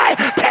dry,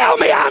 tell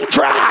me I'm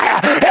dry.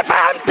 If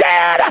I'm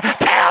dead,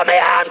 tell me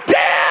I'm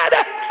dead.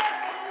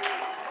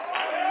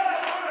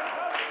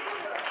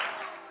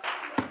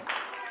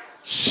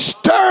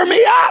 Stir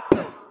me up.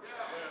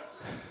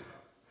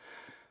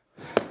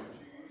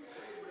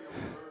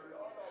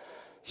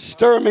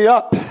 Stir me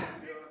up.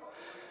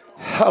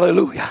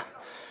 Hallelujah.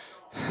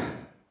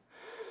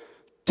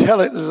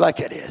 Tell it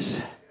like it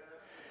is.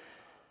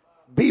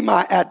 Be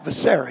my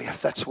adversary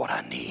if that's what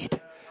I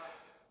need.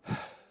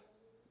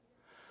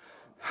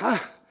 I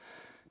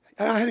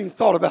hadn't even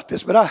thought about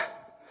this, but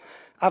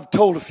I've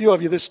told a few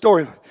of you this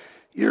story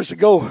years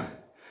ago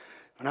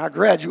when I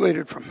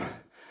graduated from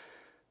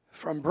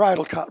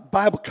Bible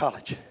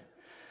college.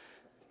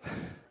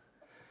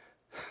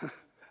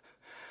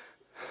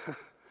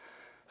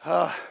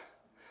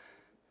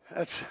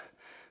 That's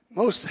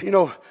most,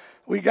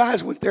 we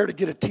guys went there to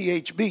get a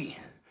THB,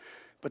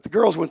 but the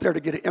girls went there to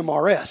get an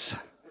MRS.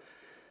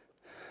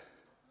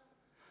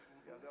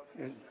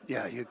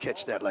 Yeah, you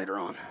catch that later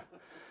on.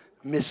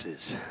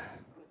 Mrs.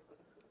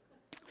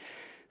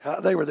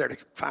 They were there to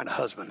find a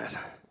husband.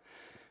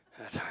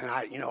 And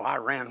I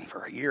ran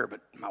for a year,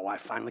 but my wife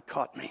finally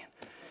caught me.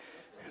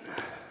 And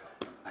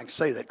I can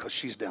say that because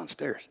she's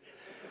downstairs.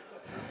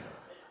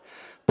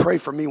 Pray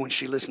for me when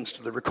she listens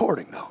to the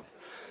recording, though.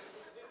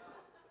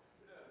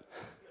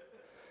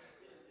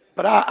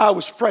 But I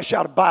was fresh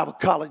out of Bible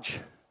college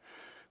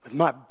with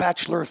my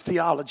Bachelor of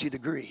Theology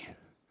degree.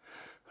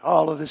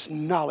 All of this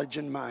knowledge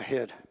in my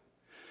head.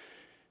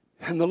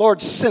 And the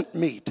Lord sent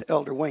me to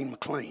Elder Wayne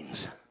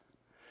McLean's,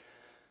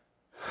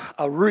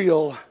 a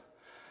real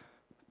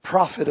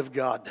prophet of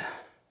God.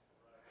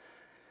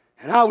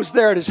 And I was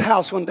there at his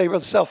house one day,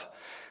 Brother Self.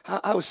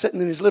 I was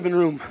sitting in his living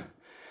room,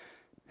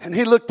 and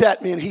he looked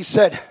at me and he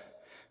said,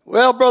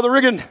 well, Brother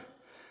Riggin,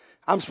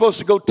 I'm supposed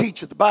to go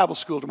teach at the Bible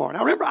school tomorrow. Now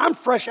remember, I'm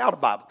fresh out of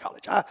Bible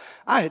college.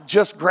 I had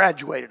just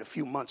graduated a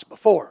few months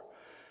before.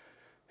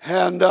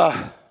 And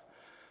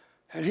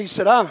he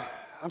said, I'm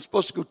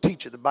supposed to go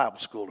teach at the Bible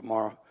school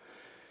tomorrow.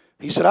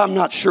 He said, I'm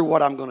not sure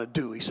what I'm going to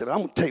do. He said, but I'm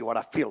going to tell you what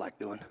I feel like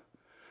doing.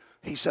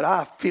 He said,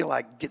 I feel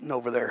like getting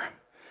over there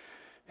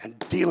and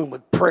dealing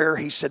with prayer.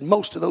 He said,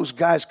 most of those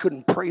guys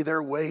couldn't pray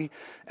their way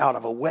out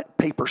of a wet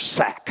paper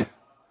sack.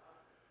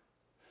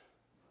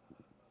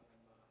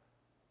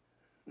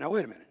 Now,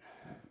 wait a minute.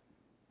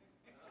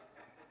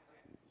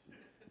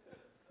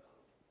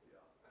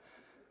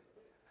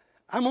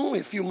 I'm only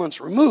a few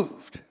months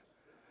removed.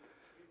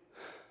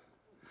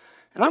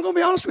 And I'm going to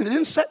be honest with you, it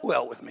didn't sit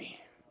well with me.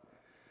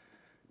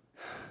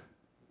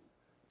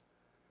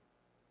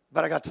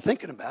 But I got to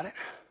thinking about it.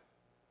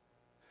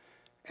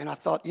 And I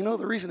thought, you know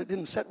the reason it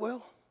didn't sit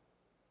well?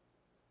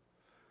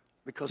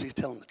 Because he's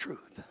telling the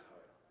truth.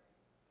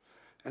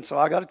 And so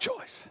I got a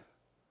choice.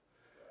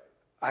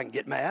 I can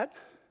get mad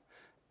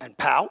and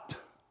pout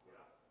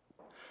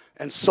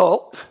and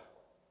sulk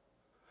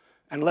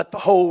and let the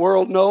whole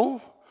world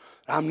know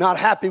I'm not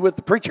happy with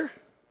the preacher.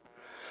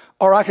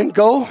 Or I can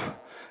go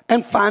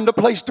and find a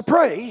place to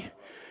pray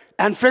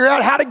and figure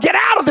out how to get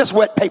out of this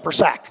wet paper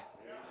sack.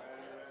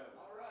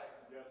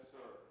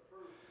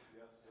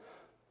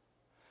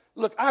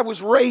 Look, I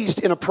was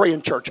raised in a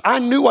praying church. I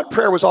knew what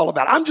prayer was all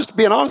about. I'm just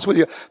being honest with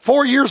you.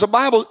 4 years of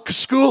Bible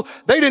school,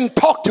 they didn't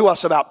talk to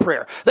us about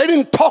prayer. They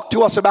didn't talk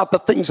to us about the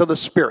things of the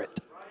Spirit.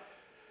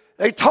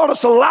 They taught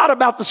us a lot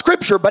about the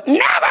Scripture, but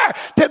never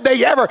did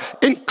they ever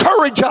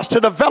encourage us to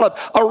develop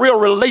a real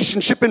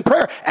relationship in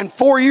prayer. And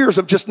 4 years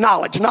of just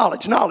knowledge.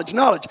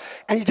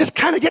 And you just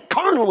kind of get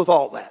carnal with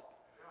all that.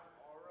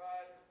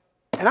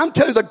 And I'm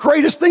telling you, the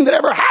greatest thing that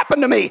ever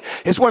happened to me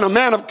is when a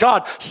man of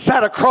God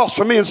sat across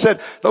from me and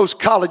said, those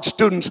college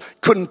students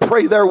couldn't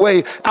pray their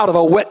way out of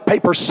a wet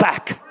paper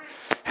sack.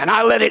 And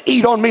I let it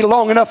eat on me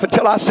long enough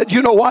until I said,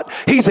 you know what?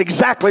 He's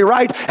exactly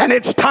right. And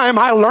it's time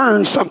I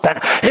learn something.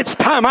 It's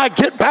time I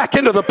get back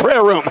into the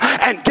prayer room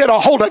and get a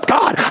hold of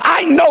God.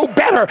 I know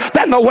better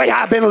than the way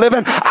I've been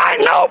living. I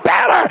know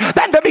better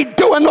than to be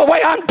doing the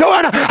way I'm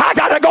doing. I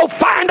got to go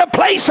find a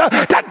place to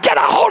get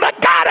a hold of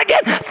God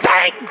again.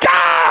 Thank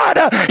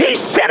God he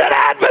sent an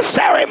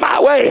adversary my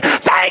way.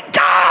 Thank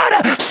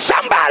God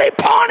somebody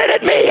pointed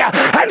at me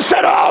and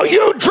said, oh,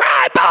 you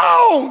dry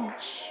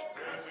bones.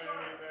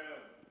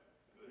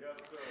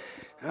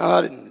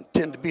 I didn't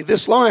intend to be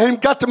this long. I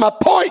haven't got to my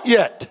point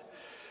yet.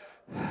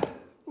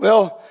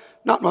 Well,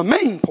 not my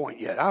main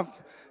point yet. I've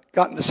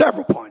gotten to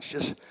several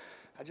points.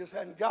 I just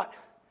hadn't got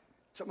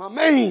to my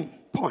main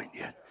point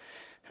yet.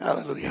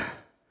 Hallelujah.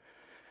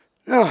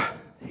 Now,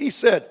 he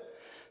said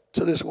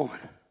to this woman,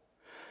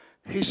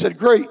 he said,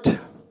 great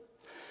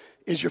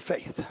is your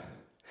faith.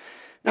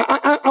 Now,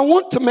 I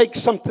want to make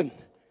something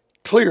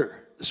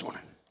clear this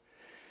morning.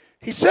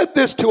 He said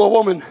this to a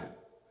woman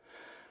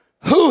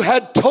who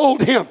had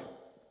told him,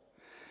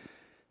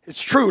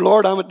 it's true,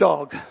 Lord, I'm a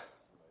dog.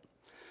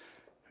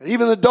 And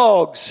even the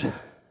dogs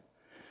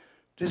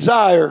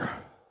desire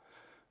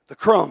the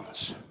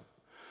crumbs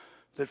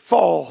that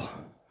fall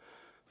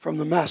from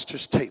the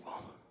master's table.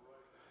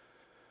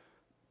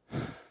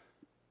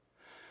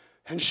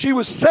 And she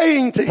was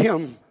saying to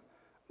him,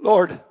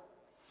 Lord,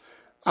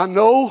 I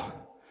know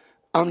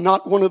I'm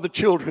not one of the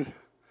children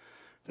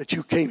that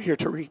you came here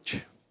to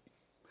reach.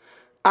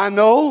 I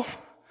know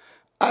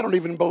I don't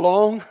even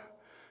belong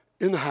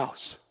in the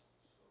house.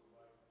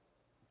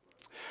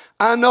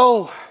 I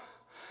know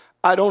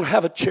I don't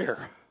have a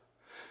chair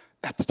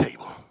at the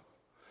table.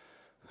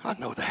 I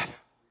know that.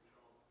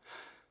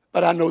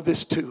 But I know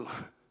this too.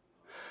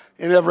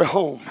 In every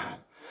home,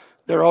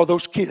 there are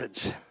those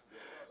kids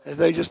that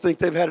they just think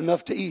they've had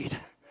enough to eat.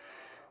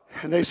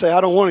 And they say,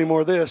 I don't want any more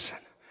of this.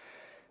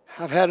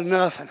 I've had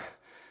enough. And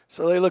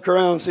so they look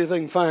around and see if they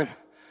can find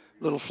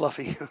little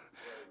Fluffy.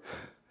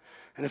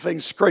 And if they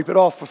can scrape it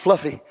off for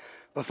Fluffy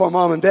before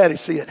Mom and Daddy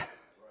see it.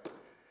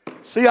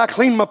 See, I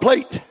cleaned my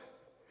plate.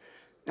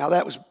 Now,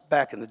 that was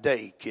back in the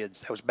day,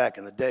 kids. That was back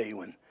in the day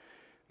when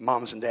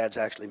moms and dads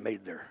actually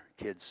made their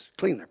kids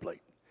clean their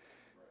plate.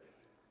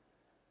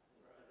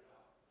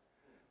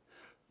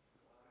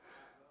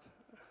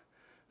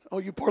 Oh,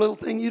 you poor little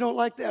thing, you don't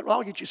like that? Well,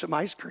 I'll get you some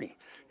ice cream.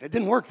 It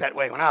didn't work that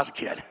way when I was a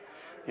kid.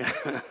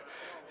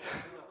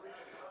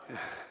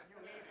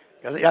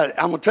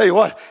 I'm going to tell you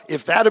what,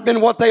 if that had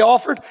been what they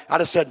offered, I'd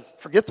have said,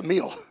 forget the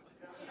meal.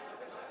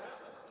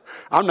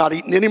 I'm not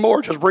eating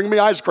anymore. Just bring me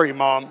ice cream,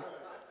 Mom.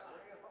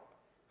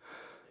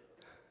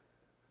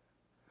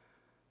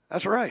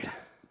 That's right.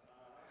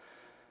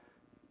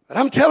 But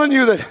I'm telling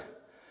you that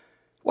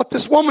what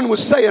this woman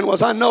was saying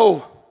was, I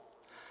know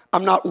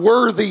I'm not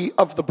worthy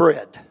of the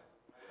bread.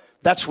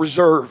 That's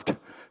reserved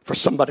for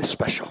somebody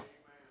special.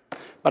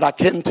 But I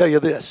can tell you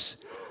this,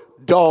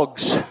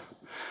 dogs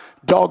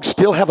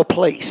still have a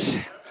place.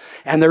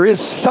 And there is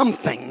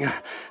something,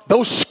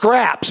 those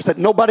scraps that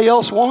nobody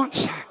else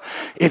wants,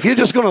 if you're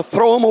just going to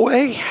throw them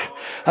away,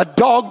 a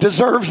dog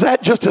deserves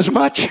that just as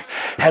much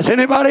as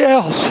anybody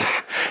else.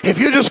 If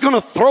you're just going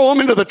to throw them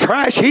into the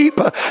trash heap,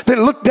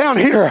 then look down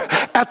here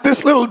at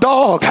this little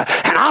dog,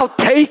 and I'll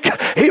take,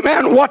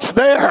 amen, what's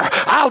there.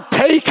 I'll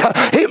take,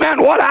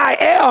 amen, what I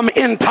am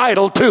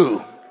entitled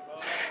to.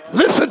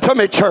 Listen to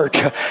me,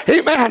 church.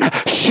 Amen.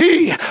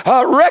 She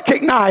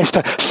recognized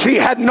she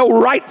had no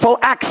rightful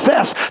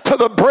access to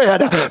the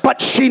bread,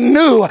 but she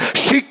knew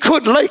she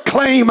could lay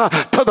claim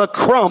to the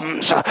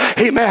crumbs.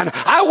 Amen.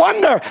 I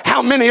wonder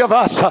how many of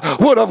us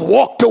would have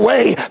walked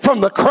away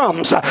from the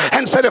crumbs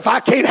and said, if I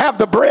can't have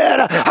the bread,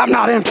 I'm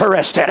not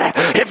interested.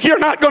 If you're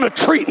not going to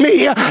treat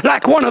me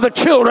like one of the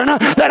children,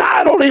 then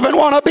I don't even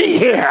want to be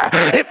here.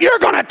 If you're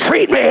going to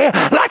treat me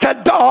like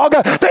a dog,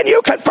 then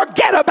you can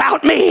forget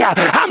about me.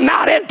 I'm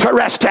not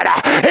interested.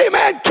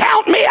 Amen.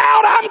 Count me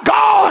out. I'm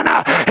gone.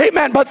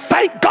 Amen. But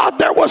thank God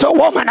there was a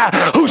woman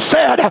who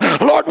said,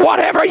 Lord,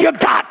 whatever you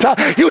got,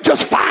 you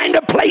just find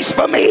a place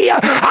for me.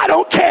 I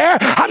don't care.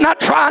 I'm not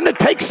trying to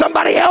take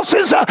somebody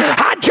else's.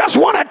 I just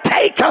want to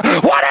take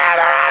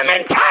whatever I'm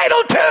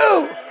entitled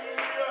to.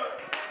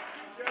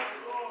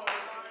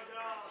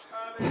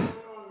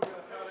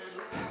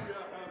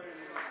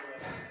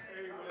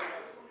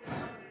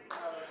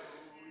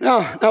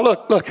 Now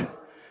look.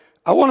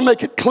 I want to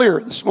make it clear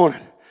this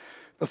morning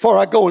before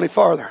I go any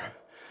farther.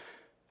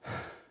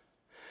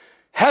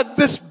 Had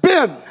this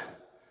been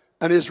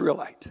an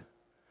Israelite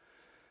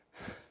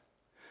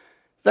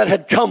that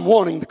had come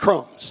wanting the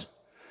crumbs,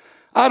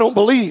 I don't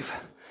believe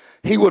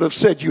he would have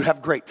said, you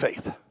have great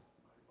faith.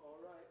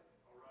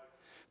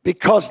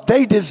 Because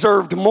they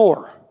deserved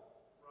more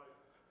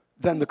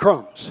than the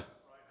crumbs.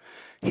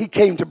 He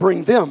came to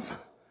bring them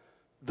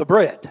the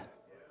bread.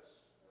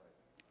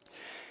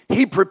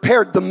 He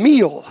prepared the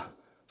meal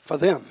for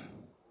them.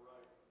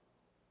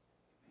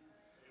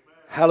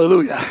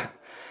 Hallelujah.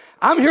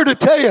 I'm here to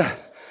tell you,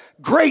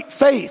 great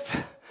faith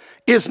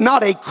is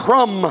not a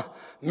crumb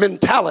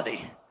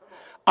mentality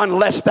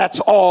unless that's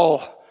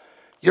all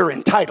you're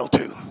entitled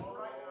to.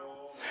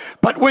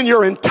 But when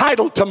you're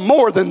entitled to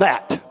more than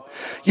that,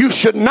 you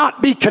should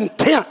not be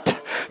content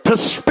to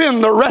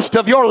spend the rest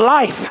of your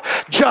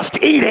life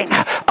just eating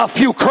a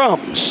few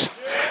crumbs.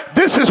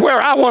 This is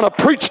where I want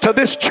to preach to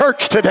this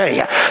church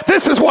today.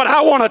 This is what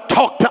I want to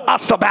talk to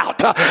us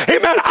about.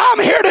 Amen. I'm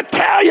here to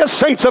tell you,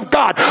 saints of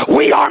God,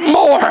 we are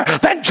more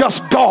than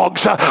just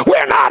dogs.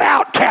 We're not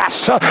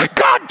outcasts.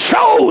 God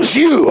chose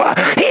you.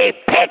 He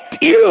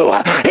picked you.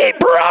 He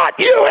brought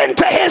you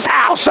into his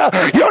house.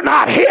 You're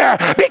not here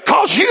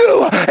because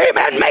you,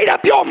 amen, made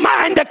up your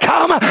mind to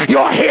come.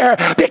 You're here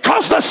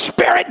because the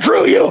Spirit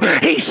drew you.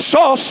 He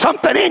saw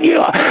something in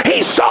you.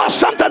 He saw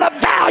something of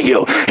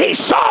value. He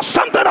saw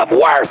something of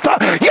worth.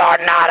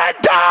 You're not a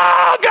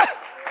dog.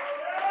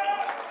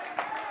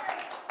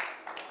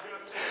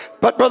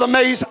 But Brother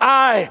Mays,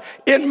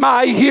 in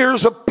my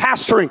years of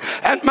pastoring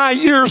and my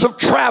years of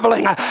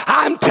traveling,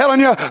 I'm telling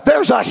you,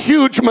 there's a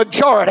huge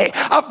majority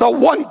of the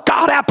One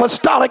God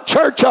Apostolic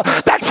Church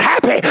that's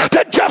happy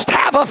to just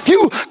have a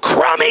few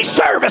crummy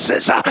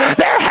services.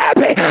 They're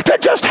happy to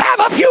just have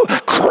a few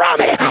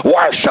crummy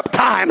worship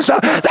times.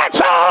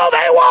 That's all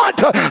they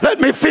want. Let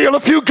me feel a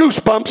few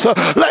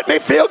goosebumps. Let me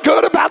feel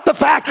good about the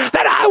fact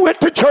that I went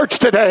to church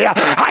today.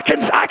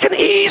 I can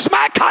ease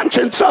my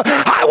conscience.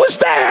 I was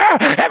there.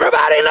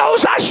 Everybody knows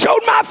I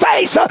showed my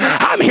face.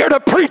 I'm here to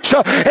preach,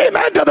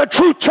 amen, to the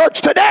true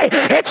church today.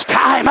 It's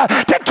time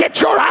to get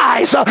your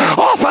eyes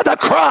off of the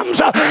crumbs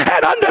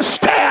and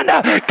understand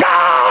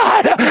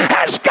God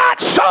has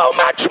got so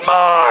much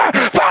more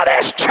for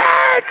this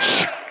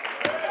church.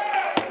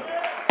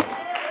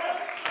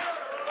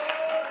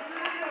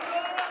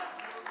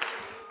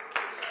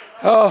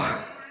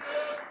 Oh,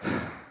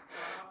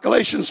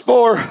 Galatians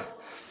 4,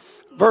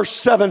 verse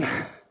 7.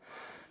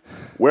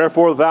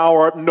 Wherefore thou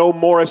art no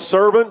more a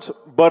servant,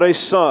 but a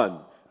son.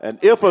 And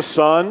if a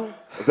son,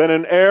 then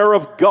an heir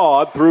of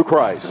God through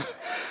Christ.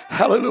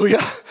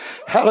 Hallelujah.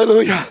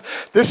 Hallelujah.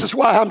 This is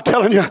why I'm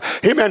telling you,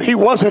 amen, he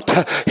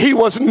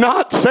was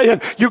not saying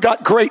you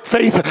got great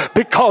faith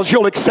because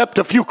you'll accept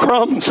a few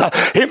crumbs.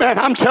 Amen.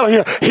 I'm telling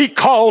you, he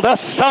called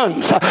us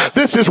sons.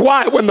 This is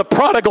why when the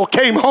prodigal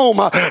came home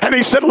and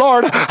he said,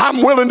 Lord,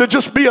 I'm willing to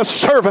just be a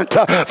servant.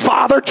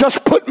 Father,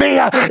 just put me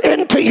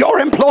into your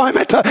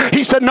employment.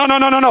 He said,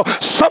 no.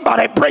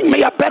 Somebody bring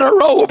me a better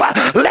robe.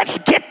 Let's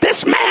get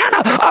this man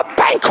a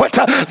banquet.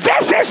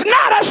 This is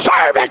not a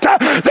servant.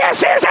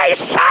 This is a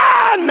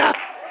son.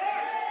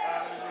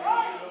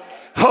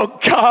 Oh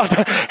God,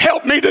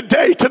 help me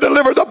today to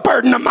deliver the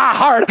burden of my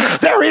heart.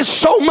 There is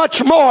so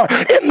much more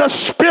in the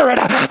Spirit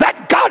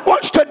that God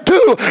wants to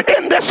do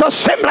in this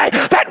assembly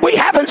that we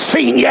haven't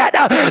seen yet.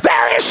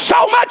 There is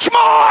so much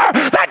more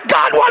that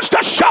God wants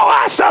to show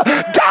us.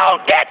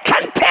 Don't get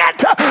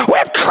content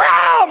with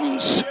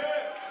crumbs.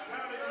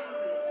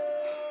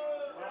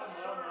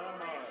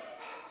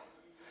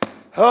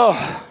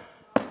 Oh,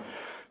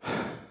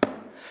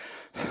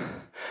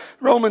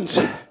 Romans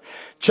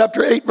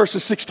chapter 8,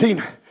 verses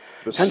 16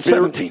 and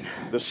 17.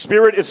 The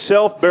Spirit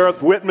itself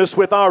beareth witness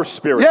with our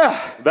spirit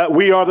that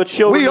we are the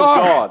children of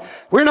God.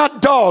 We're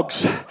not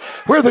dogs.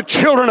 We're the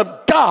children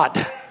of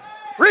God.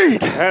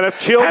 Read. And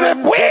if we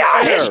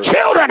are his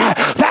children,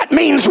 that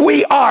means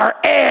we are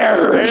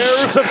heirs.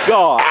 Heirs of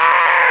God.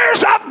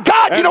 Heirs of God.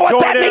 God. You know what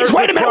that joint means? heirs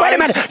Wait a with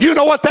minute. You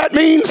know what that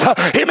means?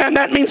 Amen.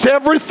 That means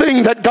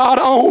everything that God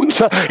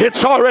owns,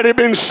 it's already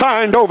been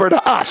signed over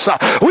to us.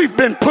 We've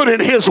been put in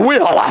his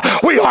will.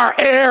 We are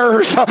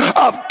heirs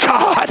of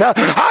God.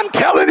 I'm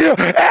telling you,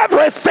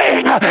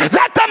 everything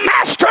that the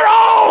master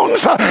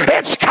owns,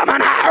 it's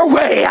coming our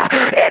way.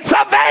 It's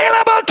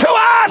available to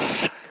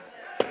us.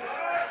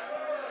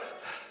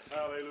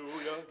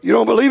 Hallelujah. You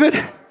don't believe it?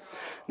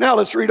 Now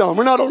let's read on.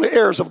 We're not only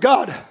heirs of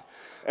God,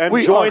 and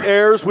joint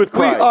heirs with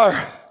Christ. We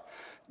are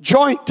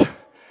joint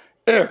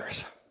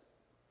heirs.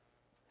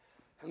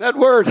 And that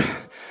word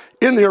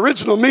in the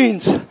original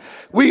means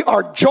we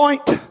are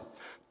joint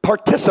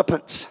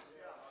participants.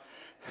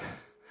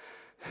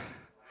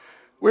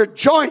 We're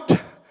joint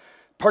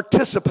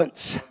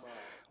participants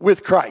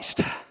with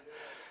Christ.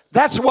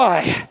 That's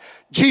why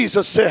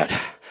Jesus said,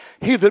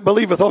 he that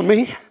believeth on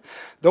me,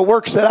 the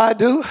works that I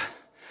do,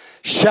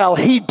 shall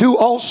he do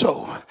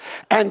also.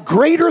 And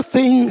greater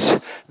things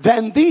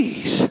than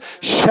these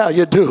shall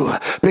you do,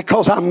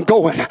 because I'm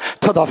going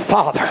to the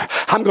Father.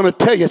 I'm going to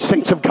tell you,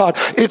 saints of God,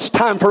 it's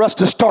time for us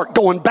to start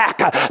going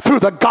back through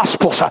the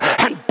Gospels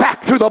and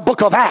back through the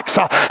book of Acts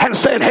and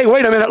saying, hey,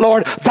 wait a minute,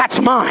 Lord, that's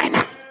mine.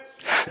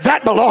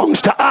 That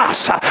belongs to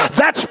us.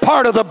 That's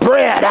part of the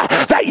bread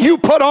that you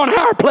put on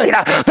our plate.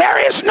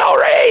 There is no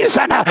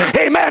reason,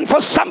 amen,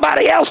 for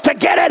somebody else to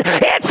get it.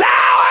 It's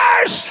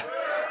ours.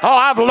 Oh,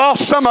 I've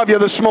lost some of you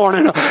this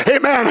morning.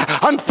 Amen.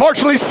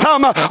 Unfortunately,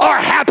 some are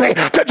happy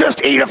to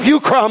just eat a few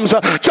crumbs.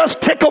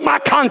 Just tickle my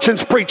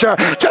conscience, preacher.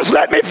 Just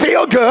let me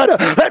feel good.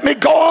 Let me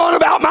go on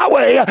about my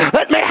way.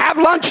 Let me have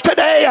lunch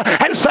today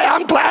and say,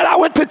 I'm glad I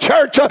went to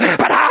church.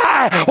 But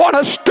I want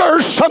to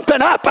stir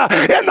something up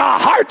in the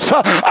hearts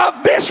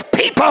of this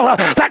people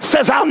that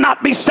says, I'll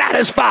not be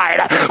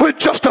satisfied with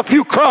just a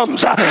few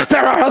crumbs.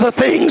 There are other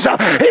things.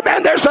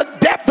 Amen. There's a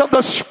depth of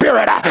the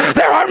Spirit.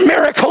 There are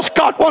miracles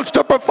God wants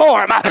to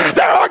perform.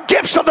 There are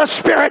gifts of the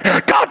Spirit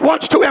God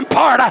wants to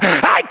impart.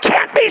 I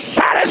can't be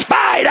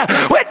satisfied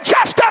with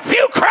just a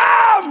few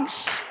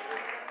crumbs.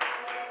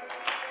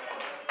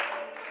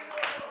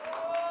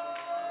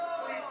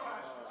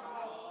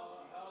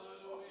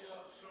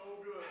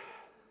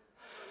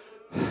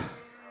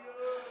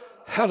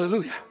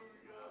 Hallelujah.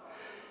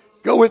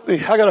 Go with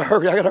me. I got to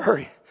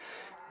hurry.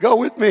 Go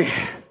with me.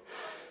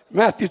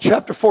 Matthew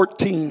chapter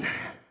 14.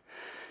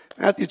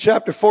 Matthew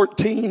chapter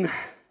 14.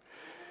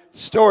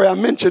 Story I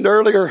mentioned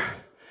earlier.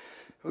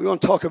 We're going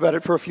to talk about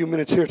it for a few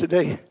minutes here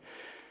today.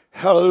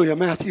 Hallelujah.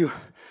 Matthew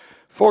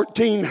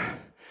 14,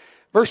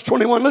 verse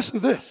 21.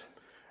 Listen to this.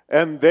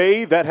 And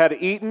they that had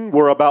eaten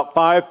were about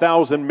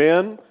 5,000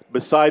 men,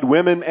 beside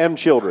women and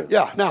children.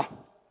 Yeah, now,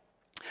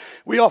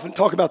 we often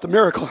talk about the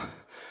miracle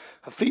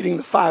of feeding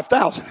the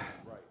 5,000.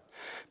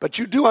 But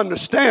you do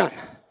understand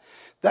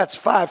that's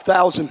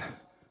 5,000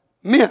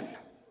 men.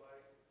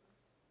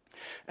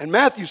 And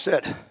Matthew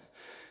said,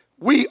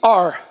 we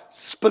are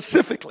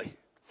specifically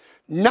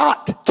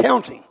not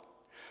counting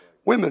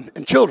women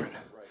and children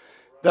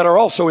that are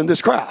also in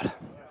this crowd.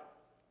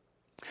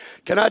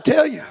 Can I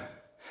tell you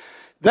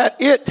that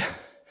it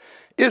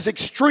is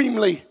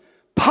extremely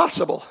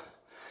possible,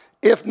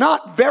 if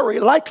not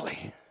very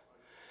likely,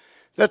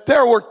 that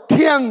there were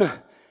 10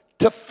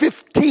 to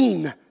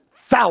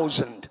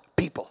 15,000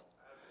 people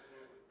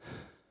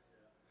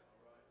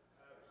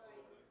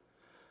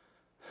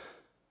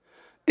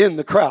in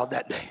the crowd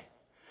that day.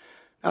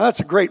 Now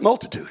that's a great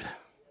multitude.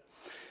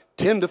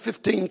 10 to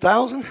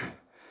 15,000,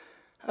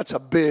 that's a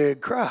big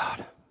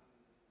crowd.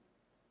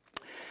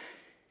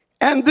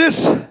 And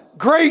this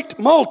great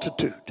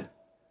multitude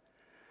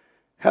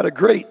had a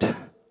great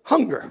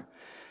hunger.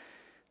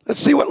 Let's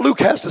see what Luke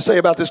has to say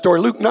about this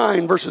story. Luke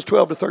 9, verses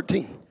 12 to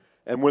 13.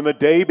 And when the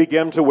day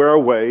began to wear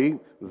away,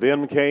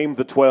 then came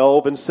the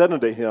 12 and said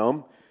unto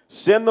him,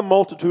 Send the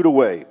multitude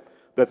away,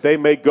 that they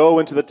may go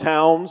into the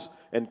towns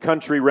and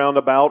country round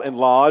about and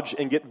lodge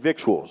and get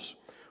victuals.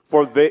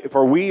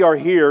 For we are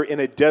here in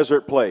a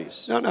desert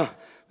place. No,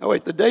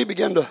 wait. The day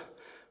began to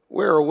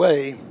wear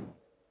away.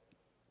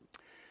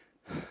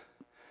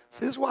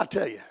 See, this is why I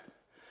tell you.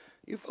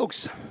 You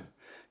folks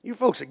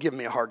are giving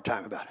me a hard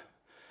time about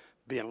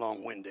being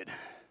long-winded.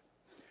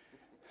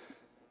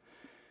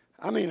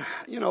 I mean,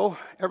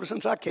 ever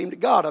since I came to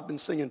God, I've been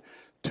singing,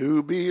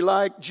 to be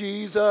like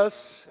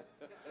Jesus,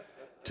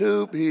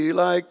 to be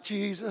like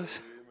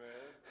Jesus.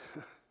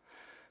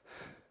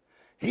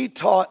 He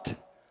taught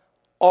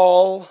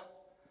all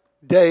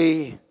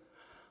day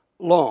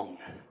long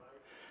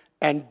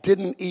and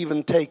didn't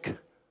even take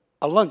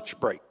a lunch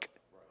break.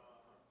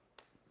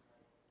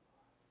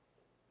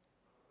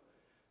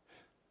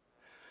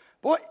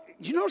 Boy,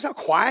 you notice how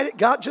quiet it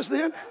got just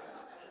then?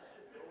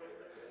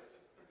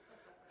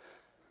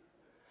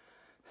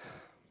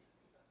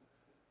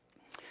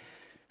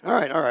 All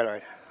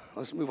right.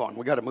 Let's move on.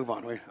 We got to move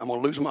on. I'm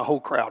going to lose my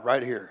whole crowd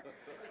right here.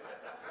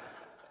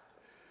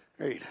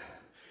 Read.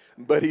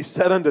 But he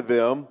said unto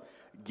them,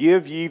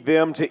 Give ye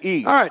them to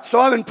eat. All right, so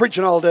I've been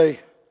preaching all day.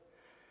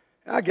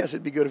 I guess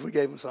it'd be good if we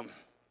gave them something.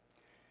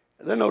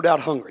 They're no doubt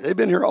hungry. They've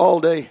been here all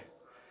day.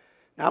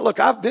 Now, look,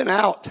 I've been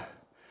out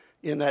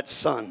in that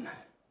sun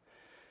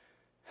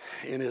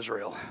in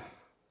Israel.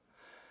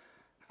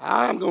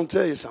 I'm going to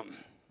tell you something.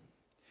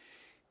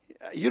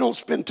 You don't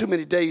spend too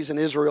many days in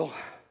Israel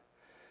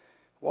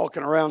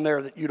walking around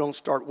there that you don't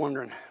start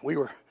wondering. We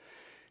were,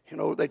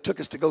 they took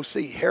us to go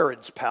see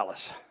Herod's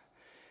palace.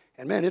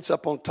 And man, it's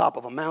up on top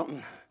of a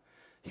mountain.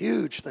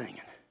 Huge thing.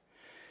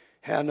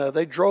 And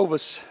they drove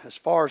us as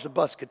far as the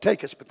bus could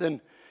take us, but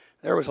then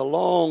there was a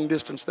long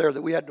distance there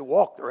that we had to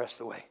walk the rest of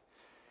the way.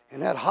 In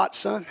that hot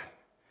sun,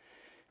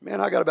 man,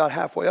 I got about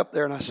halfway up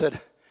there and I said,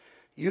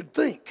 you'd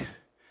think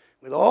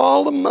with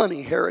all the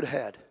money Herod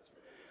had,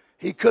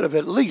 he could have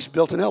at least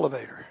built an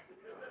elevator.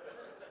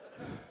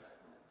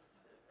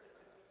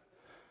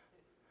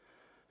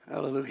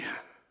 Hallelujah.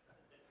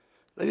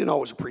 They didn't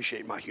always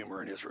appreciate my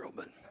humor in Israel,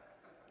 but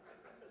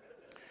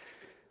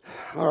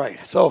all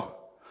right, so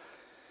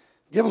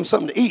give them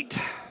something to eat.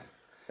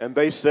 And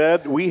they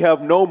said, we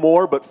have no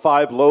more but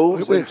 5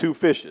 loaves and 2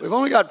 fishes. We've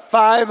only got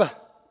 5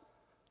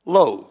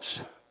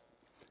 loaves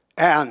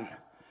and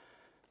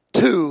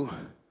 2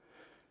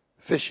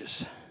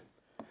 fishes.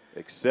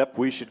 Except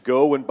we should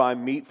go and buy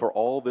meat for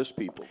all this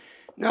people.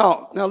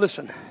 Now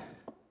listen.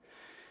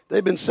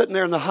 They've been sitting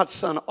there in the hot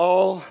sun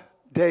all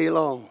day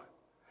long.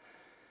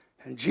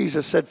 And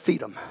Jesus said,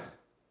 feed them.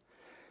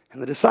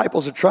 And the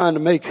disciples are trying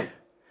to make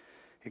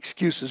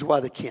excuses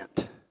why they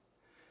can't.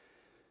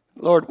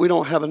 Lord, we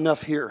don't have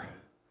enough here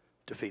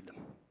to feed them.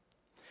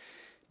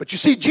 But you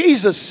see,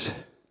 Jesus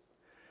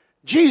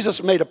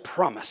made a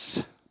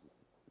promise.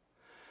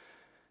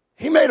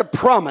 He made a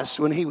promise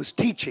when he was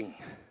teaching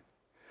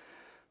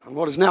on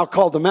what is now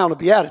called the Mount of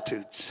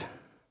Beatitudes.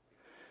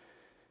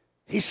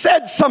 He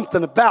said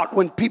something about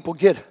when people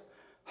get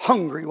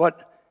hungry,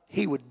 what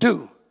he would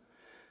do.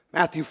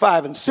 Matthew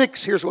 5 and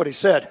 6, here's what he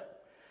said.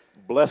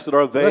 Blessed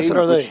are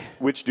they,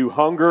 which do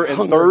hunger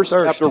and thirst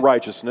after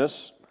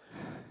righteousness,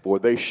 for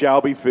they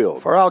shall be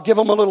filled. For I'll give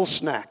them a little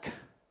snack.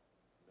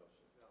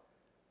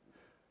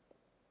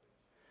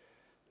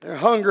 They're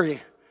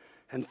hungry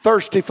and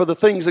thirsty for the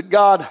things of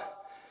God.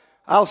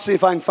 I'll see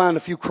if I can find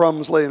a few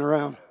crumbs laying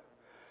around.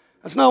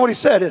 That's not what he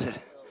said, is it?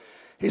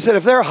 He said,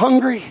 if they're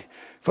hungry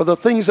for the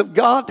things of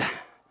God,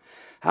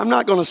 I'm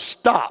not going to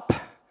stop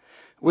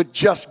with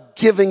just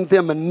giving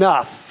them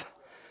enough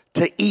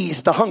to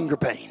ease the hunger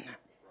pain.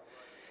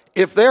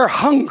 If they're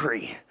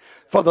hungry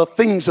for the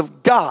things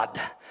of God,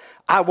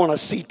 I want to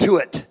see to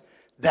it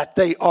that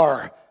they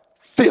are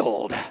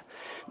filled.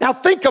 Now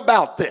think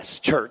about this,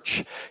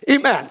 church.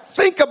 Amen.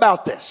 Think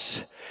about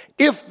this.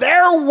 If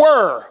there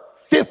were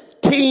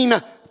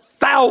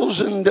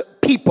 15,000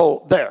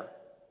 people there,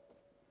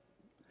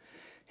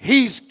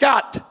 he's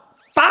got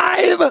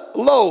 5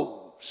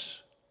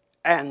 loaves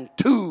and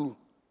 2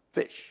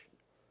 fish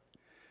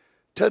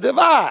to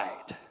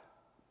divide.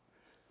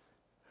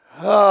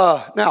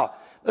 Now,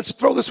 let's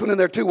throw this one in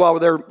there too while we're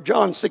there.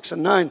 John 6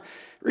 and 9.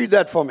 Read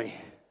that for me.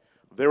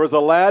 There is a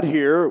lad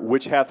here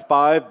which hath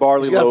 5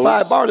 barley loaves. He's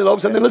got 5 barley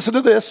loaves, and then listen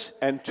to this.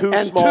 And 2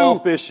 small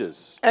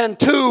fishes. And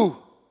 2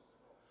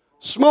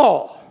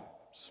 small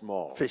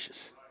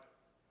fishes.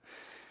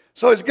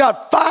 So he's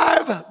got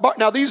 5.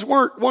 Now, these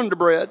weren't Wonder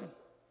Bread.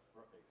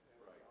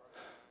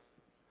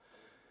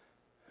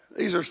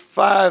 These are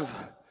 5.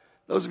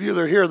 Those of you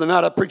that are here the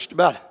night I preached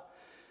about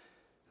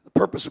the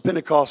purpose of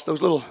Pentecost,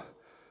 those little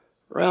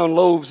round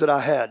loaves that I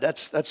had,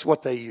 that's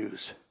what they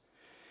use.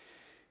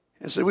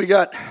 And so we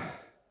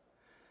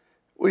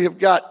have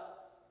got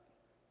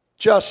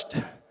just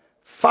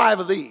 5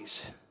 of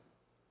these.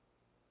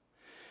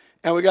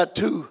 And we got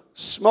 2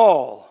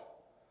 small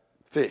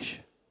fish.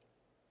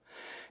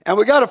 And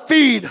we got to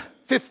feed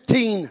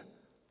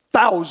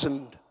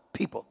 15,000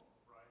 people.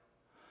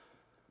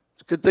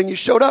 It's a good thing you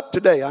showed up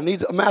today. I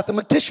need a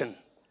mathematician.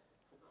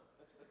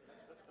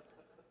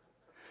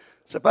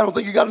 Except I don't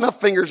think you got enough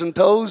fingers and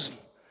toes.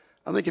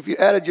 I think if you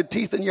added your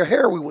teeth and your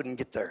hair, we wouldn't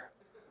get there.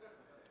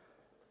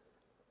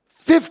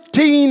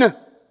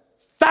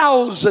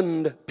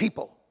 15,000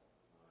 people.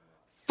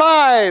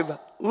 5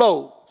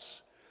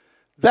 loaves.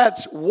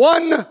 That's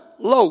 1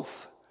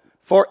 loaf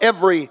for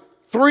every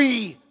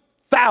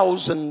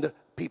 3,000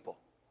 people.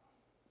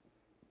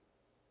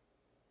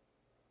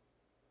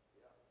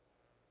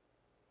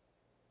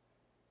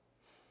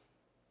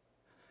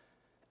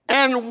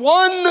 And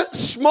 1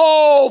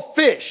 small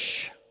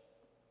fish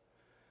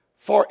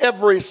for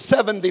every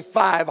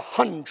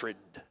 7,500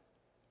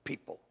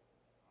 people.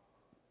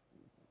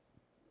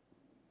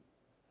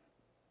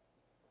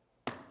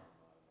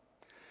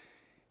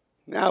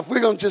 Now, if we're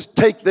going to just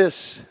take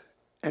this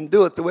and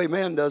do it the way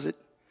man does it,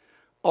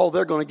 all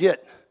they're going to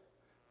get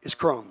is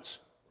crumbs.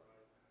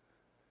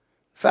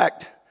 In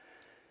fact,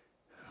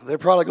 they're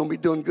probably going to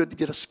be doing good to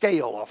get a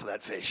scale off of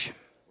that fish.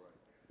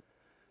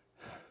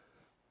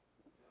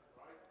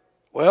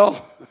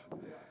 Well,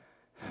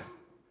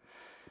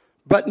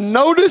 but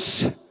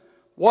notice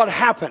what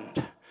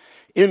happened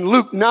in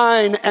Luke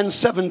 9 and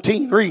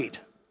 17. Read.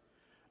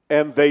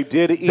 And they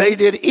did eat. They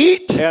did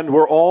eat. And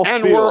were all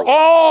and filled. Were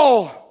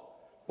all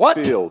what?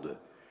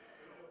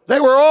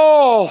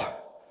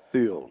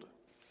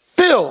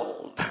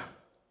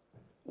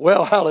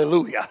 Well,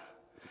 hallelujah.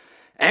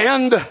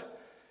 And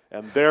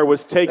there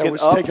was taken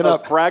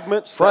up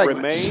fragments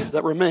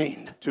that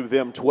remained. To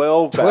them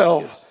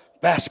 12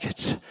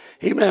 baskets.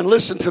 Amen.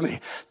 Listen to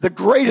me. The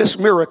greatest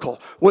miracle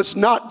was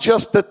not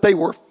just that they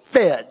were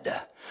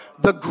fed.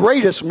 The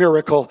greatest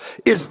miracle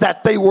is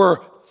that they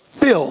were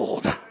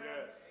filled.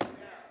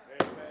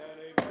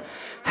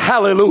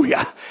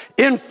 Hallelujah.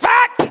 In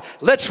fact,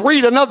 let's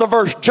read another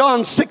verse,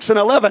 John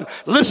 6:11.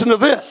 Listen to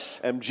this.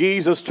 And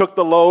Jesus took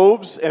the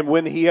loaves, and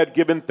when he had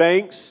given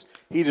thanks,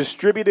 he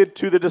distributed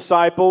to the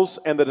disciples,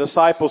 and the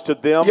disciples to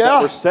them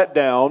that were set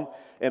down,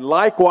 and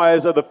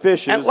likewise of the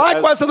fishes. And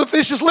likewise of the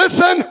fishes,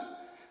 listen.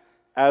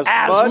 As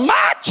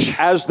much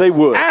as they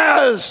would.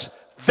 As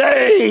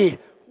they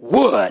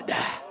would.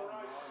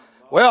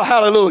 Well,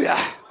 hallelujah.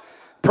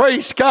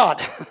 Praise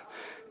God.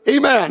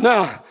 Amen.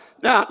 Now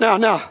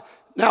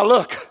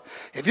look.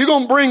 If you're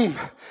gonna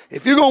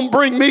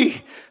bring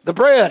me the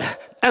bread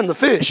and the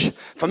fish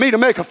for me to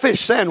make a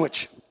fish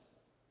sandwich,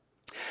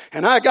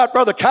 and I got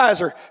Brother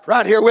Kaiser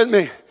right here with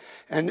me,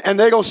 and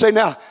they're gonna say,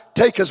 now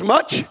take as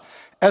much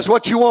as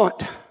what you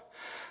want.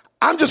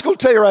 I'm just gonna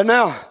tell you right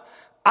now,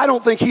 I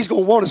don't think he's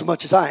gonna want as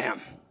much as I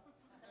am.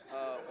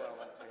 Well,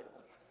 that's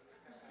debatable.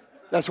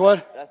 That's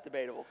what? That's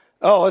debatable.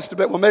 Oh, that's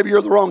debatable. Well, maybe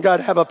you're the wrong guy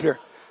to have up here.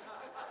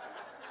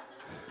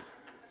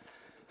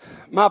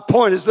 My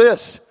point is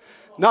this.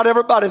 Not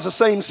everybody's the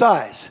same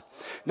size.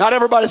 Not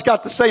everybody's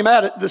got the same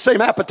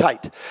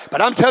appetite.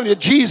 But I'm telling you,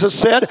 Jesus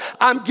said,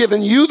 I'm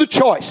giving you the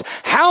choice.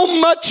 How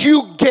much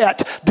you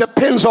get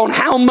depends on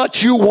how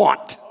much you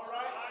want.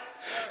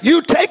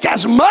 You take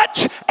as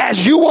much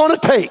as you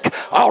want to take.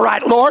 All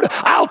right, Lord,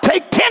 I'll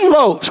take 10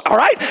 loaves. All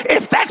right,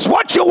 if that's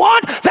what you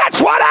want, that's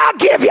what I'll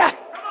give you.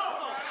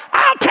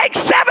 I'll take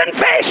 7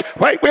 fish.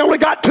 Wait, we only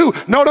got 2.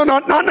 No,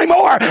 not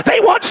anymore. They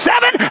want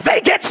 7,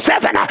 they get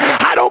 7.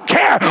 I don't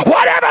care.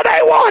 Whatever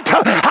they want,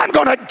 I'm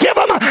going to give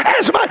them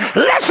as much.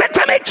 Listen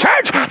to me,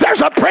 church.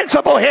 There's a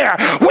principle here.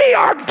 We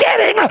are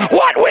getting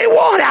what we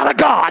want out of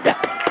God.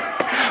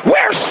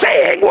 We're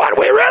seeing what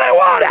we really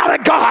want out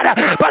of God.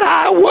 But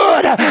I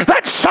would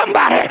that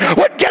somebody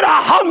would get a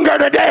hunger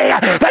today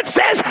that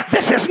says,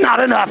 this is not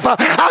enough.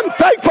 I'm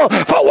thankful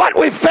for what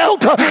we've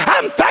felt.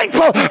 I'm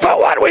thankful for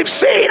what we've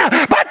seen.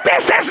 But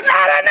this is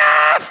not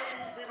enough.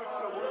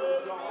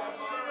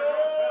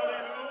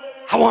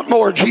 I want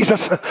more,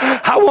 Jesus.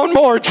 I want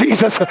more,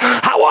 Jesus.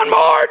 I want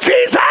more,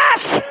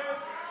 Jesus.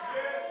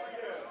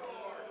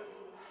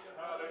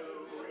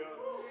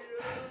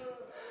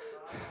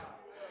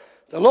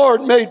 The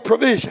Lord made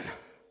provision.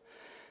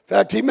 In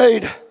fact, he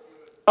made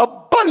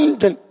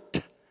abundant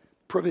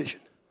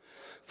provision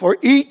for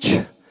each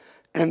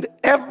and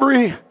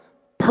every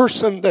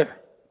person there.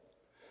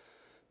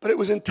 But it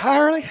was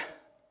entirely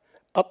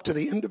up to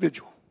the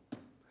individual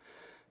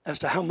as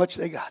to how much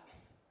they got.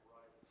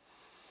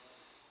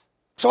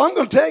 So I'm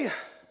going to tell you,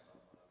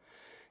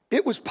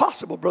 it was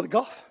possible, Brother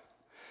Goff,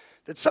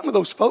 that some of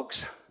those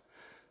folks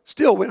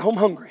still went home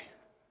hungry.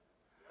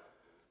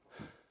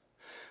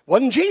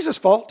 Wasn't Jesus'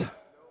 fault.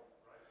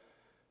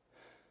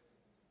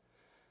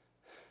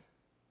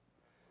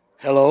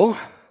 Hello?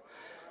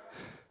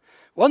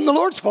 Wasn't the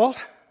Lord's fault.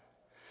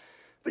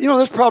 But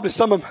there's probably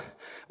some of them.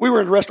 We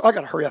were in a restaurant. I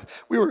got to hurry up.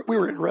 We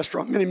were in a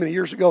restaurant many, many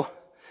years ago.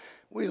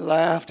 We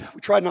laughed. We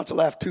tried not to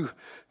laugh too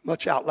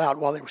much out loud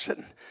while they were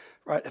sitting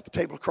right at the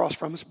table across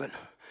from us. But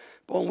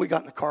boy, when we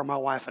got in the car, my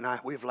wife and I,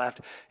 we've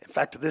laughed. In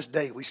fact, to this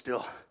day, we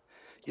still,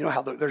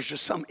 how there's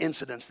just some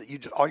incidents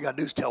that all you got to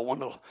do is tell one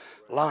little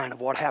line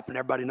of what happened.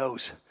 Everybody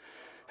knows.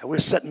 And we're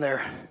sitting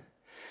there,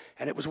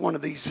 and it was one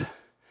of these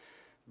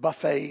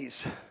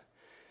buffets.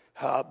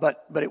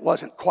 But it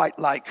wasn't quite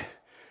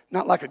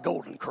not like a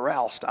Golden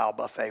Corral style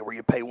buffet where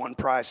you pay one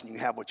price and you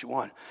can have what you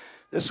want.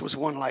 This was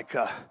one like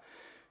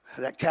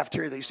that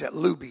cafeteria they used to have,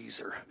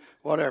 Luby's or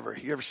whatever.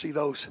 You ever see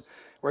those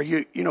where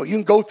you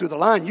can go through the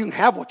line, you can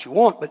have what you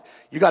want, but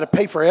you got to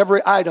pay for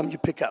every item you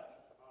pick up.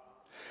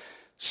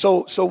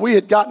 So we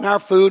had gotten our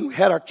food, and we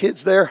had our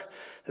kids there.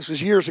 This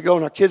was years ago,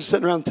 and our kids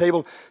sitting around the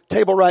table.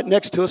 Table right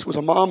next to us was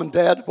a mom and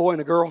dad, a boy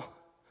and a girl.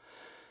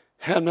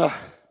 And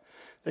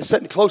they're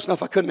sitting close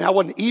enough I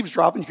wasn't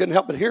eavesdropping, you couldn't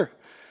help but hear.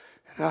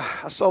 And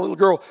I saw a little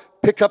girl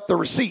pick up the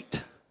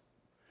receipt.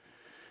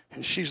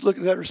 And she's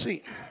looking at that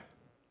receipt.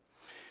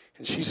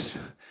 And she's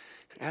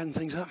adding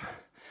things up.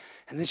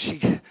 And then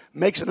she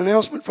makes an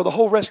announcement for the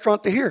whole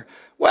restaurant to hear.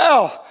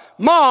 Well,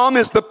 Mom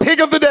is the pig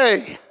of the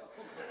day.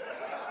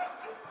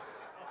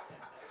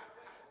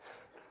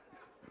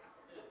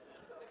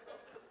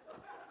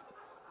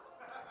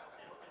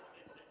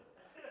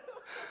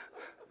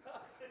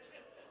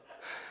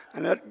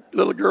 And that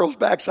little girl's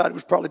backside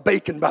was probably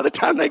bacon by the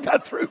time they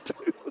got through, too.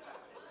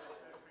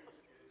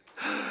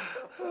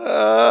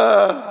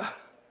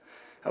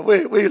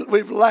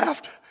 We've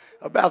laughed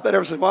about that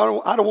ever since.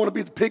 Well, I don't want to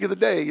be the pig of the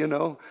day,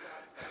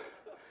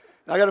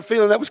 I got a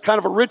feeling that was kind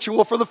of a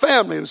ritual for the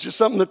family. It was just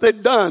something that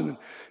they'd done,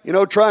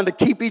 trying to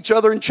keep each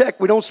other in check.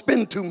 We don't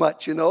spend too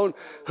much, and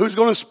who's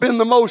going to spend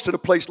the most at a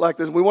place like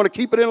this? We want to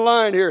keep it in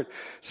line here.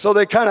 So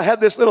they kind of had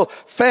this little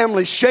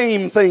family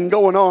shame thing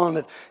going on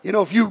that,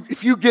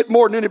 if you get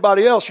more than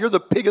anybody else, you're the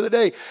pig of the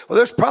day. Well,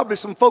 there's probably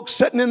some folks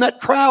sitting in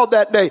that crowd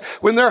that day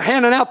when they're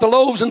handing out the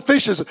loaves and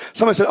fishes.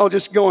 Somebody said, oh,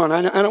 just go on.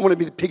 I don't want to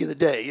be the pig of the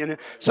day. And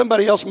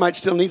somebody else might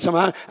still need some.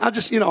 I'll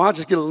just get a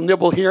little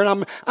nibble here,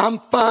 and I'm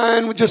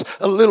fine with just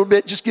a little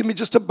bit. Just give me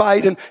just a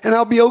bite, and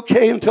I'll be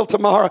okay until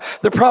tomorrow.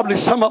 There are probably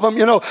some of them,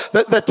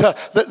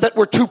 that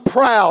were too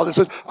proud and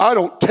said, I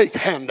don't take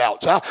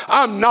handouts.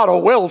 I'm not a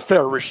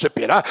welfare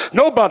recipient.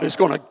 Nobody's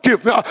going to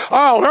give me.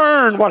 I'll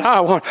earn what I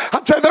want.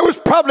 I'm telling you, there was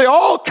probably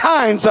all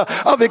kinds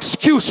of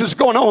excuses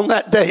going on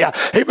that day.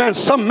 Amen.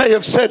 Some may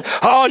have said,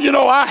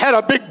 I had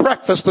a big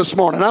breakfast this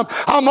morning.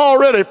 I'm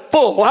already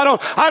full. I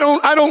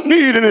don't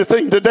need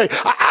anything today.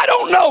 I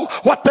don't know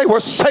what they were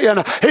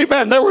saying.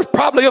 Amen. There was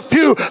probably a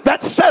few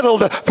that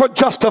settled for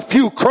just a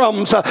few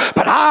crumbs.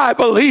 But I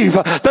believe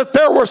that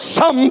there were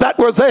some that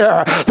were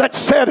there that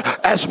said,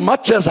 as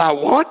much as I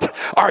want?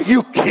 Are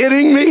you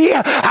kidding me?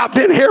 I've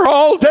been here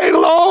all day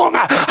long.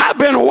 I've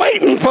been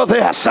waiting for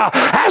this.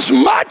 As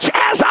much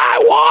as I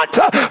want,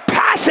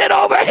 pass it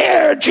over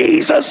here,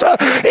 Jesus.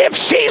 If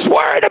she's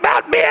worried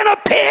about being a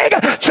pig,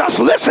 just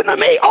listen to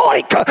me.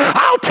 Oink.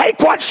 I'll take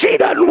what she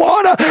doesn't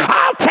want.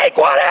 I'll take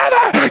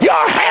whatever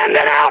you're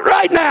handing out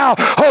right now.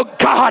 Oh,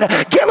 God,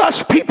 give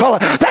us people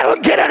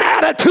that'll get an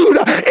attitude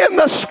in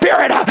the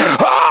spirit.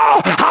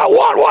 Oh, I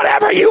want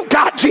whatever you've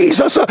got,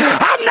 Jesus.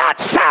 I'm not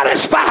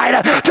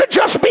satisfied to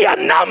just be a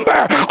number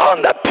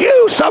on the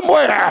pew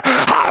somewhere.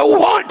 I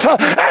want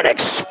an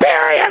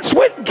experience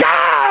with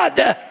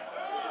God.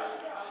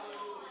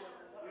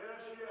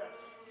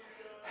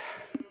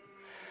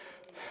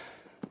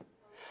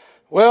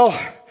 Well,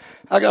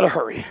 I got to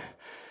hurry.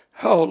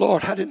 Oh,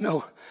 Lord, I didn't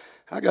know.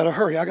 I got to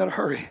hurry.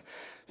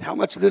 How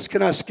much of this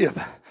can I skip?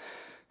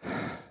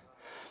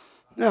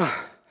 Now,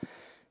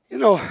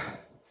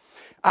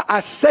 I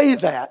say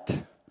that.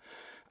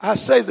 I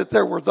say that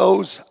there were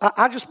those,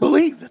 I just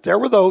believe that there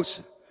were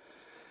those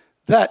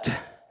that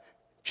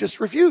just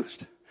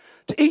refused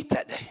to eat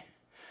that day.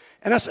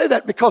 And I say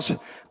that because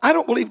I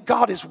don't believe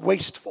God is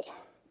wasteful.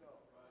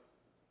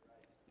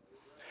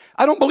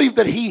 I don't believe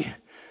that He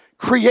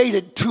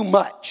created too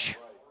much.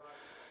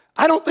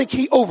 I don't think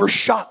He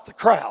overshot the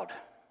crowd.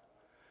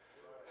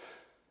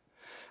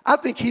 I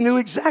think He knew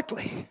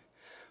exactly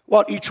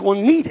what each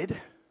one needed,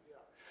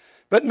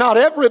 but not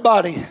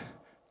everybody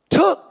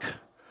took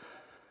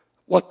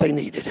what they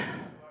needed.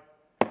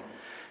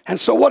 And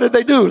so what did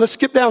they do? Let's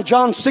skip down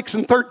John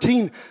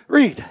 6:13.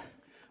 Read.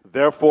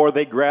 Therefore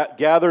they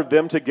gathered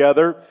them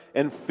together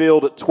and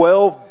filled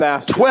 12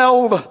 baskets.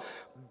 12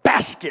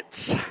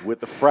 baskets with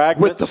the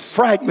fragments of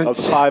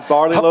the 5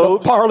 barley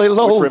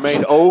loaves, which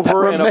remained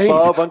over and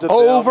above unto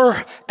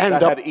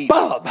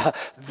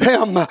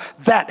them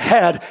that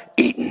had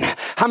eaten.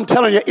 I'm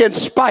telling you, in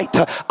spite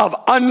of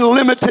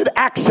unlimited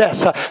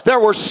access, there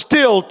were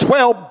still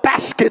 12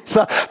 baskets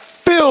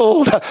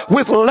filled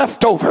with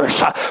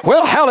leftovers.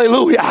 Well,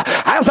 hallelujah.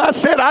 As I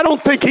said, I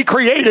don't think He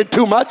created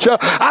too much.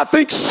 I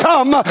think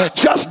some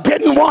just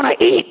didn't want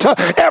to eat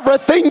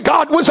everything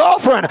God was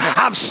offering.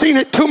 I've seen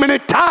it too many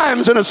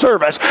times in a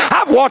service.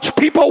 I've watched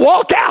people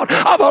walk out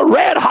of a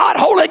red hot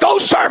Holy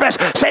Ghost service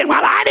saying,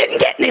 well, I didn't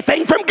get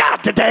anything from God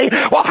today.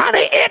 Well,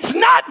 honey, it's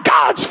not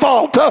God's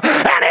fault,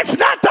 and it's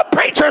not the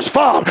preacher's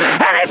fault,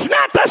 and it's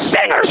not the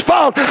singer's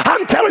fault.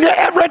 I'm telling you,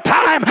 every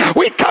time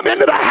we come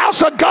into the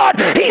house of God,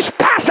 He's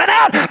passing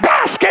out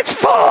baskets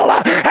full,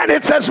 and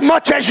it's as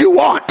much as you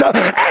want,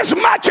 as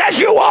much as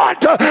you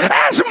want,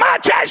 as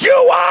much as you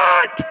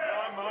want.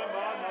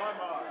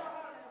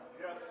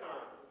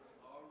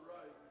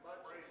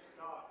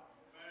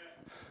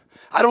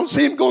 I don't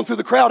see Him going through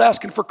the crowd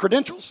asking for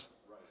credentials.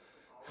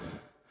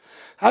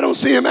 I don't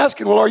see Him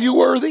asking, well, are you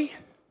worthy?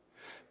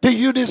 Do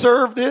you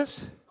deserve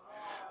this?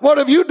 What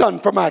have you done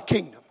for my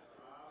kingdom?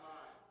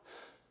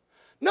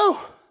 No.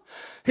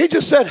 He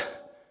just said,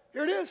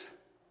 here it is.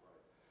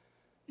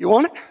 You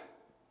want it?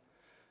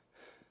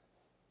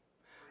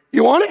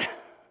 You want it?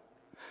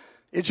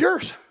 It's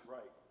yours.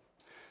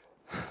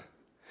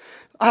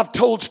 I've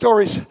told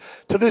stories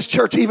to this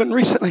church even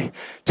recently.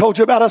 Told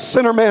you about a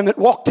sinner man that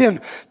walked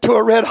in to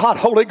a red hot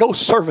Holy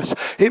Ghost service.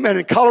 Amen.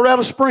 In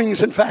Colorado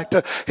Springs, in fact.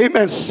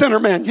 Amen. Sinner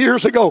man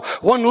years ago.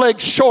 One leg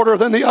shorter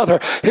than the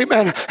other.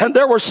 Amen. And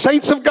there were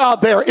saints of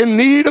God there in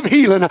need of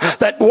healing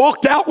that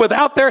walked out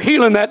without their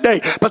healing that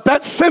day. But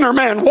that sinner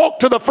man walked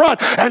to the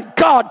front, and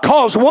God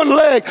caused one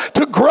leg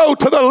to grow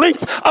to the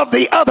length of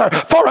the other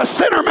for a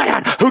sinner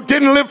man who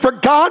didn't live for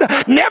God,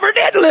 never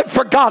did live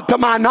for God to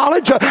my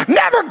knowledge,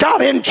 never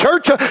got in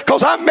church,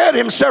 because I met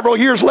him several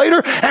years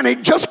later and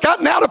he'd just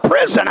gotten out of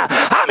prison.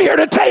 I'm here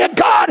to tell you,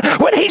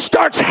 God, when he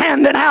starts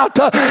handing out,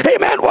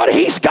 amen, what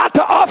he's got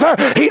to offer,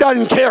 he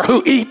doesn't care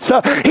who eats.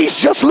 He's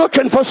just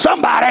looking for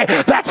somebody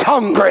that's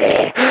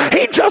hungry.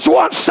 He just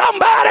wants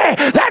somebody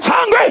that's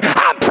hungry.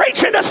 I'm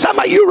preaching to some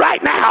of you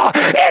right now.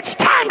 It's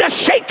time to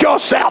shake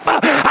yourself.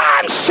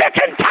 I'm sick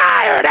and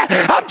tired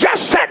of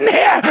just sitting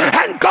here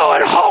and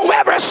going home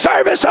every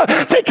service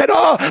thinking,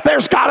 oh,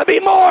 there's got to be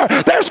more.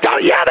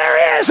 Yeah,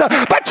 there is,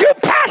 but you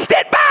passed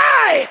it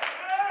by.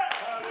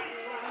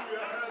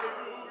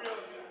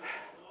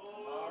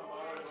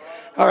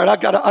 All right, I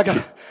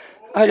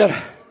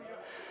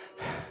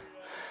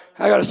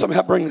gotta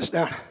somehow bring this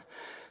down.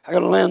 I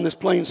gotta land this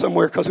plane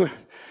somewhere because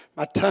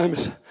my time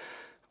is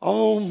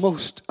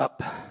almost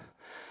up.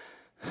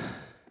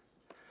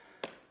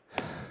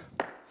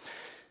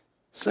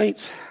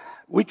 Saints,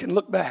 we can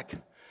look back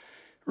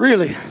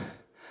really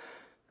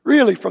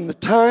from the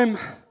time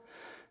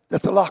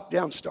that the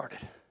lockdown started.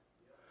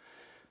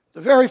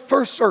 The very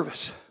first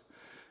service,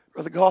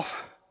 Brother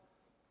Goff,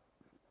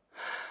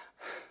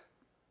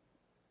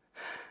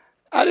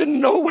 I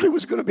didn't know what it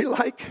was going to be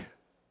like.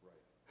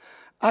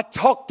 I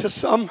talked to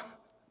some,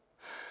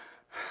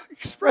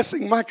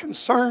 expressing my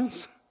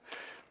concerns.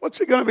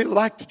 What's it going to be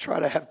like to try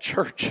to have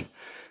church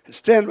and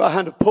stand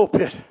behind a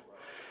pulpit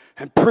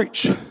and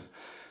preach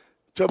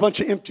to a bunch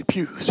of empty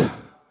pews?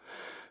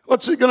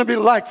 What's it going to be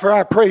like for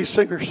our praise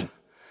singers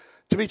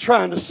to be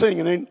trying to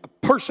sing and ain't a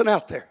person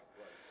out there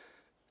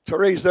to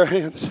raise their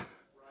hands?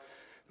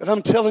 But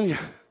I'm telling you,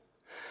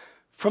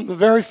 from the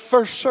very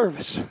first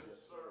service,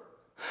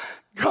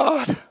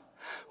 God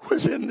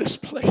was in this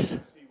place.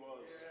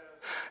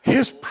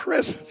 His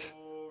presence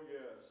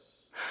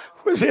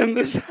was in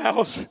this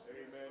house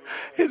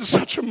in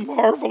such a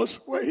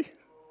marvelous way.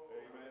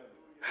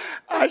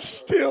 I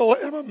still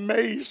am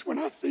amazed when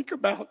I think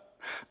about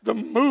the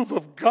move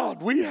of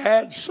God. We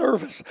had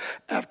service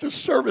after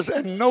service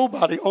and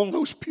nobody on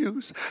those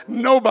pews,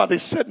 nobody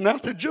sitting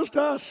out there, just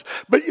us,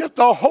 but yet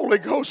the Holy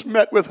Ghost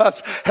met with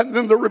us. And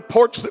then the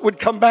reports that would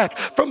come back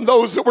from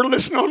those that were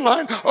listening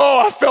online,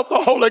 oh, I felt the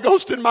Holy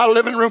Ghost in my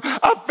living room.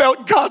 I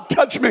felt God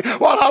touch me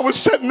while I was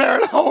sitting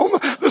there at home.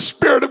 The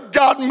Spirit of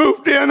God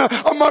moved in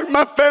among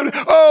my family.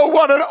 Oh,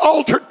 what an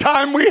altered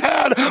time we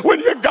had when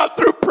you got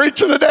through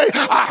preaching today.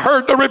 I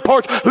heard the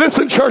reports.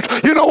 Listen, church,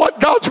 you know what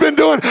God's been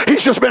doing?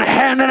 He's just been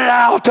handing it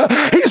out.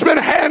 He's been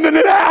handing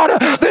it out.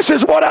 This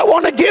is what I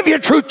want to give you,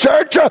 True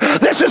Church.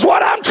 This is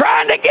what I'm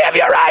trying to give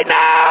you right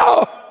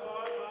now.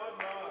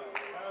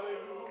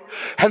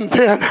 And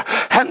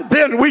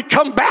then we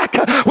come back.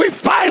 We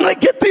finally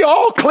get the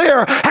all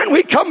clear and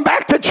we come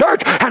back to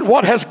church. And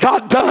what has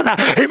God done?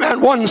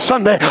 Amen. One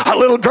Sunday, a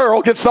little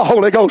girl gets the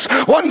Holy Ghost.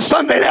 One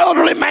Sunday, an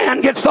elderly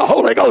man gets the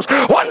Holy Ghost.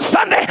 One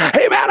Sunday,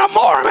 amen, a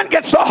Mormon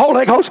gets the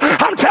Holy Ghost.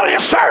 I'm telling you,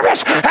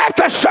 service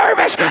after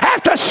service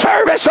after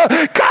service,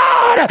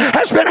 God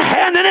has been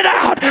handing it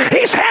out.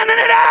 He's handing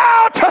it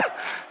out.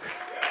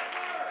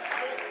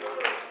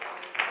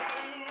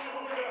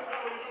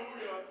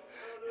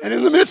 And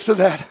in the midst of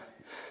that,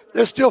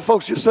 there's still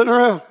folks just sitting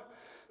around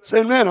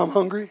saying, man, I'm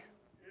hungry.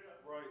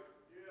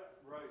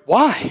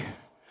 Why?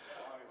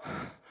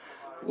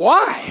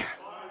 Why?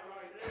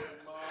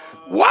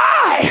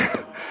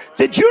 Why?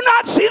 Did you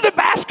not see the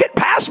basket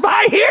pass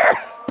by here?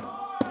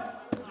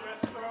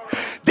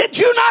 Did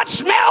you not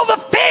smell the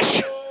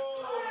fish?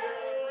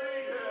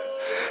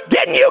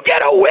 Didn't you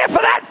get a whiff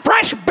of that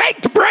fresh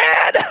baked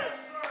bread?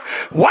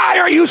 Why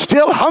are you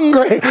still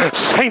hungry,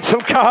 saints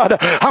of God?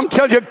 I'm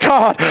telling you,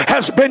 God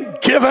has been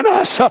giving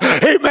us,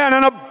 amen,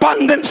 an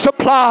abundant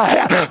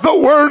supply. The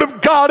Word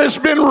of God has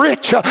been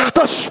rich.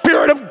 The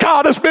Spirit of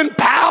God has been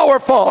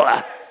powerful.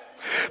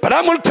 But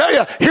I'm going to tell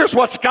you, here's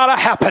what's got to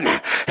happen.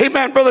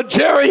 Amen, Brother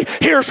Jerry,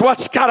 here's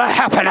what's got to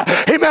happen.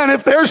 Amen,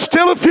 if there's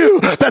still a few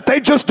that they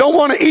just don't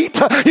want to eat,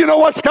 you know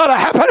what's got to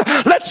happen?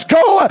 Let's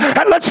go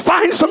and let's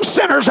find some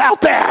sinners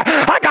out there.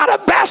 I got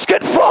a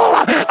basket full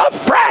of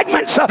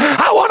fragments.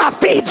 I want to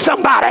feed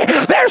somebody.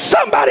 There's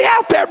somebody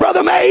out there,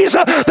 Brother Mays,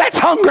 that's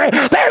hungry.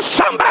 There's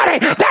somebody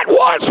that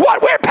wants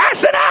what we're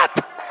passing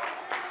up.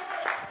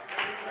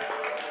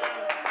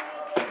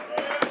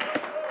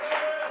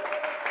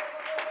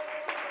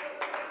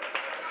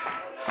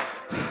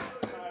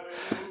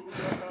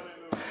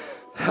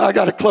 I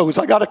got to close.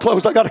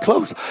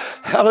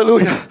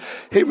 Hallelujah.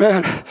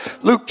 Amen.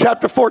 Luke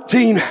chapter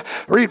 14.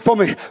 Read for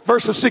me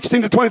verses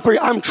 16 to 23.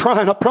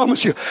 I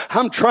promise you,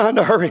 I'm trying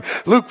to hurry.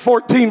 Luke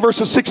 14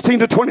 verses 16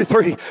 to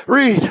 23.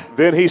 Read.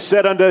 Then he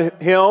said unto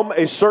him,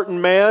 a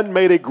certain man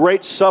made a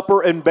great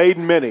supper and bade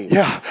many.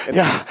 And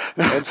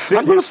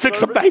I'm going to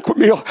fix a banquet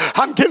meal.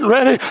 I'm getting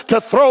ready to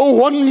throw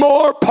one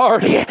more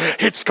party.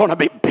 It's going to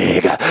be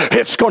big.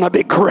 It's going to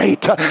be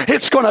great.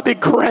 It's going to be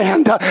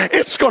grand.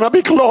 It's going to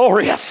be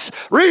glorious.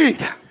 Read.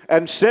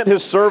 And sent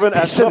his servant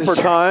at supper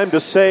time to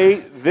say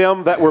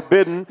them that were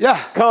bidden,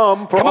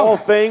 come, for all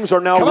things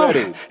are now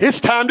ready. It's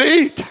time to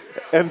eat.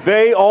 And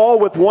they all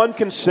with one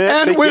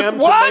consent began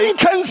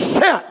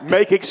to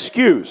make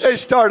excuse. They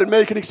started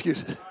making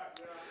excuses.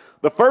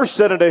 The first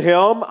said unto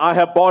him, I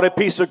have bought a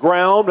piece of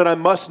ground, and I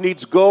must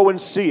needs go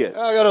and see it.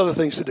 I got other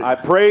things to do. I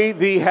pray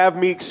thee have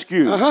me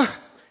excused. Uh-huh.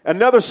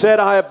 Another said,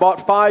 I have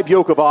bought 5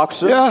 yoke of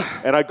oxen, Yeah.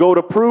 and I go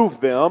to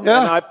prove them,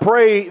 Yeah. and I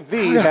pray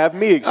thee have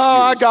me excused.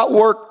 Oh, I got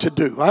work to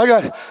do.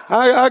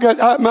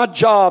 My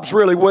job's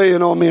really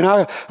weighing on me, and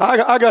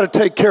I got to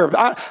take care of it.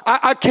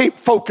 I can't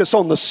focus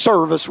on the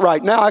service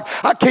right now.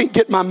 I can't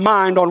get my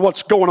mind on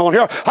what's going on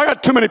here. I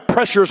got too many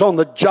pressures on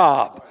the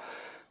job.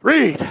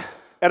 Read.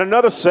 And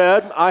another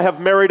said, I have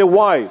married a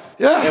wife,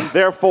 Yeah. and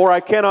therefore I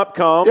cannot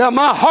come. Yeah,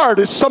 my heart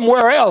is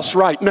somewhere else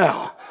right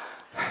now.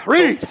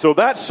 Read. So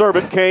that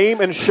servant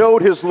came and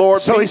showed his Lord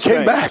So he these came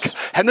things. back,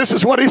 and this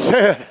is what he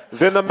said.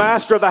 Then the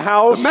master of the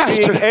house,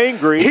 being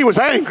angry, he was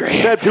angry,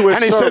 said to his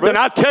and he servant, said, then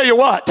I tell you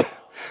what,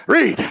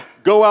 read.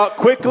 Go out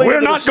quickly. We're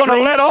into not the going to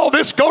streets let all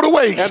this go to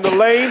waste. and the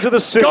lanes of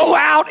the city. Go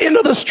out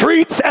into the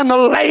streets and the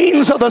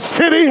lanes of the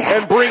city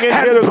and bring in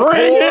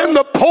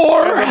the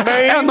poor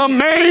and the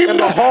maimed and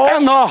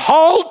the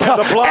halt and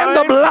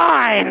the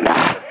blind.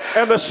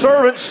 And the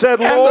servant said,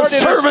 Lord, and the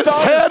servant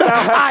said,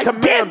 I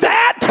did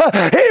that.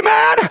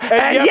 Amen.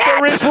 And yet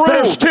there is room.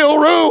 There's still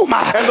room.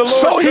 And the Lord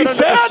so said he unto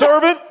said, the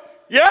servant,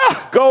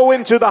 yeah. Go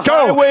into the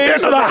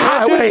highways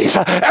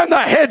and the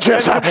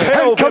hedges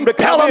and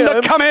compel them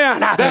to come in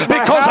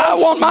because I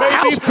want my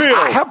house.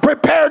 I have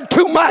prepared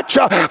too much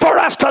for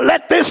us to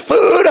let this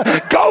food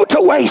go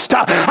to waste.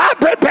 I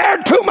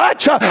prepared too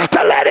much to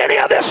let any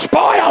of this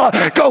spoil.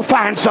 Go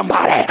find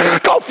somebody.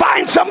 Go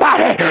find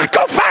somebody.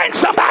 Go find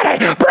somebody.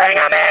 Bring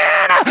them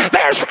in.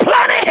 There's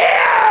plenty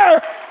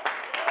here.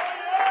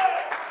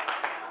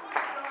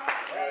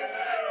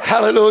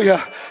 Hallelujah,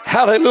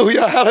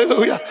 hallelujah,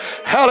 hallelujah,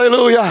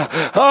 hallelujah.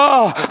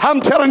 Oh,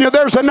 I'm telling you,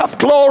 there's enough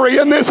glory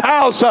in this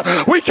house.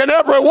 We can,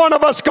 every one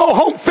of us, go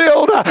home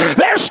filled.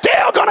 There's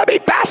still going to be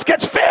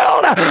baskets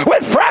filled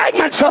with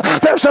fragments.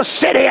 There's a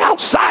city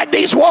outside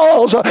these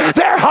walls.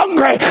 They're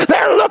hungry.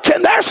 They're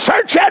looking. They're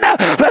searching.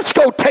 Let's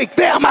go take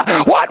them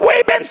what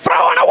we've been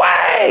throwing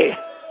away.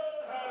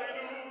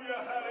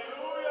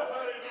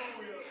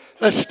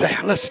 Let's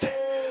stand. Let's stand.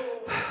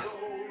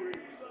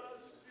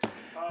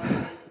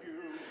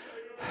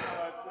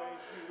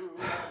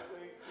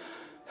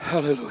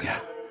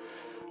 Hallelujah.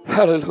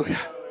 Hallelujah.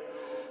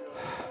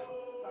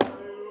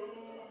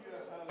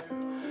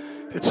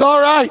 It's all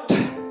right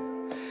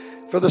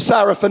for the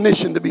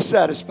Syrophoenician to be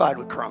satisfied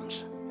with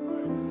crumbs,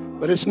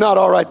 but it's not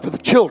all right for the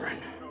children.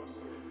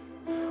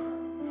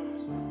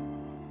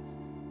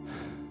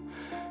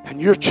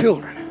 And your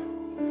children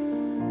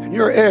and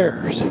your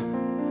heirs.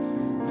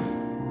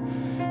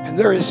 And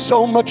there is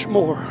so much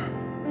more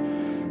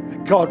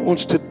that God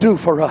wants to do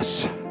for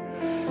us.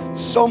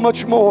 So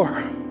much more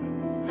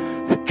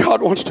that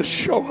God wants to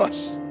show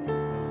us.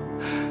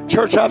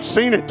 Church, I've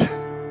seen it.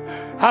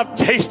 I've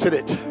tasted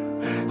it.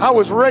 I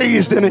was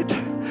raised in it.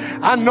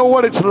 I know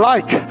what it's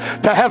like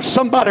to have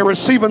somebody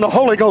receiving the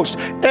Holy Ghost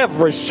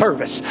every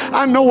service.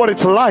 I know what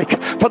it's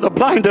like for the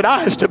blinded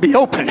eyes to be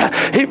opened.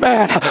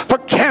 Amen. For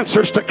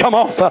cancers to come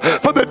off.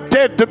 For the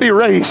dead to be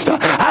raised.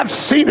 I've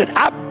seen it.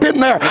 I've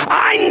been there.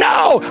 I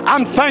know.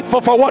 I'm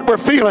thankful for what we're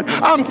feeling.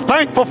 I'm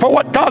thankful for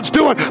what God's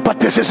doing. But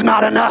this is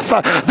not enough.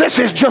 This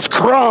is just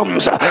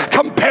crumbs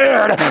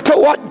compared to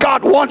what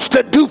God wants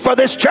to do for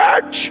this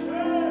church.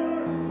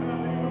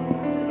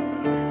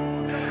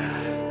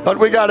 But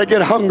we got to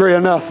get hungry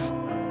enough.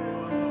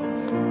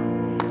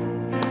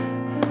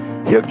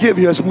 He'll give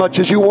you as much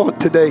as you want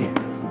today.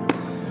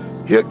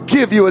 He'll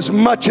give you as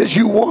much as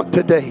you want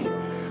today.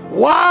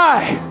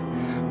 Why?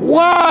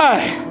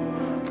 Why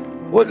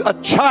would a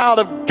child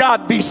of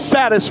God be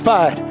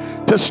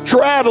satisfied to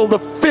straddle the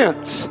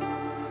fence?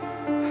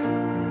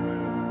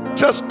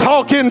 Just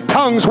talk in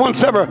tongues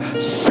once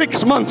every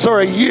 6 months or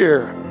a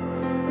year.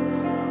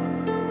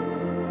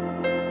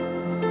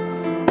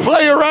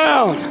 Play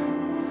around.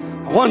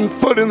 1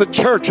 foot in the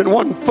church and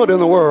 1 foot in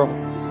the world.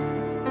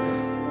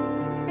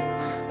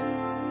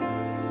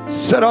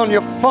 Sit on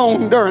your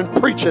phone during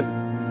preaching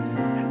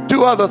and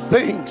do other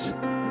things.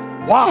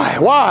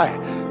 Why?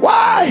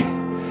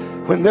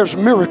 When there's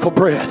miracle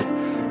bread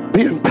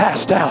being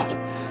passed out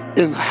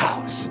in the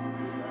house.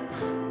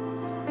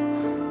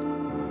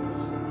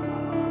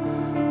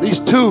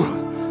 These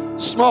 2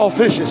 small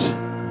fishes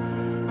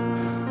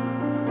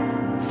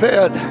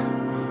fed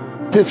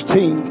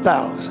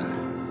 15,000.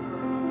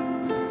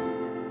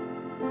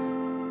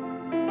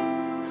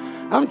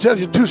 I'm telling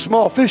you, 2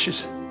 small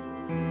fishes.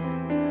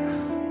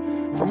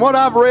 From what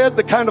I've read,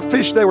 the kind of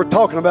fish they were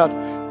talking about,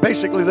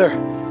 basically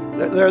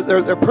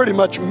they're pretty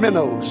much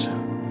minnows.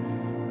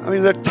 I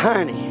mean, they're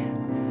tiny.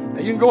 Now,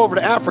 you can go over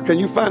to Africa and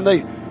you find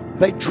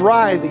they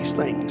dry these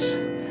things,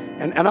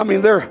 and I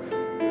mean they're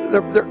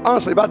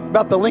honestly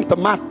about the length of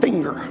my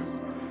finger,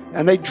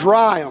 and they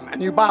dry them.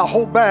 And you buy a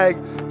whole bag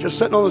just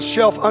sitting on the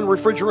shelf,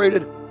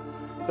 unrefrigerated.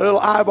 The little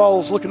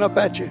eyeballs looking up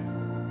at you.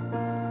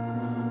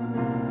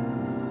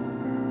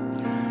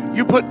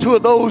 You put 2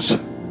 of those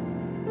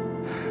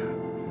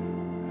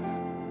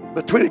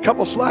between a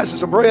couple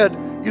slices of bread,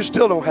 you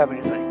still don't have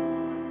anything.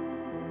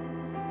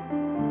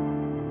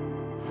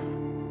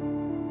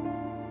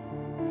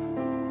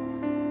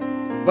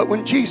 But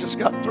when Jesus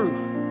got through,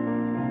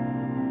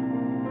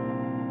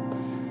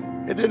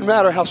 it didn't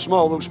matter how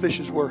small those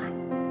fishes were.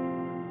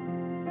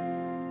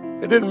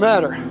 It didn't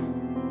matter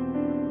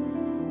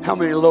how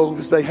many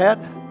loaves they had,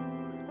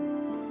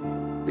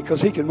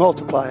 because he can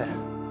multiply it.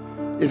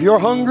 If you're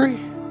hungry,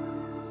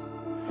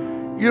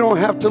 you don't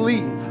have to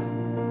leave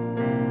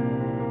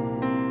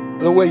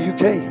the way you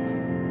came.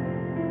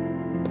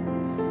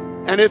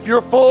 And if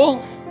you're full,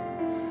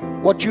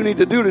 what you need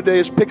to do today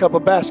is pick up a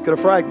basket of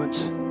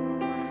fragments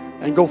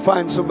and go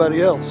find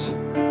somebody else.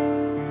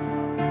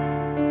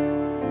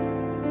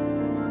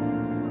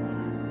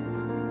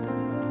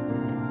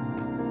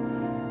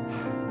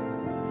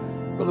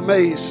 Brother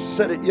Mays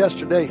said it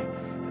yesterday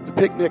at the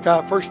picnic.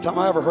 First time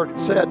I ever heard it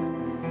said.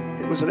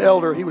 It was an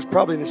elder. He was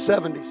probably in his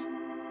 70s.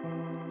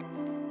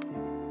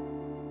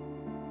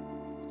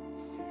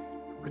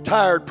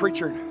 Retired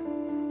preacher.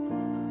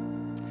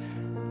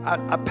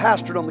 I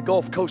pastored on the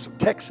Gulf Coast of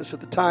Texas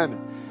at the time.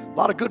 And a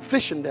lot of good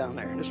fishing down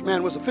there. And this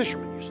man was a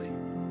fisherman, you see.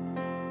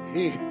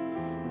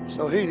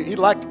 He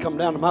liked to come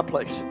down to my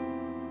place.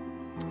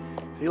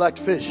 He liked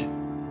to fish.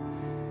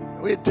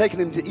 We had taken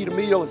him to eat a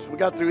meal, and we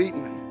got through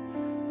eating.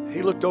 And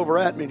he looked over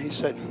at me and he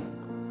said,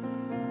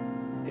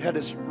 he had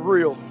this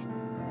real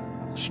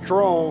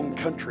strong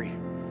country,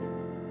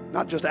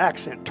 not just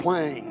accent,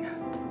 twang.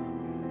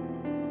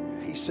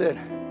 He said,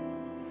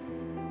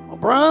 well,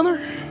 brother,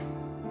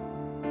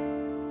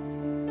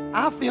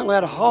 I feel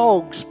that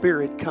hog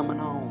spirit coming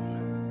on.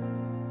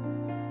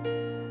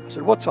 I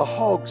said, what's a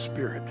hog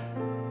spirit?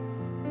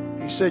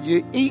 He said,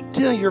 you eat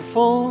till you're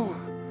full,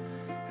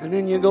 and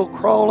then you go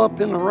crawl up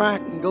in the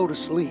rack and go to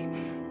sleep.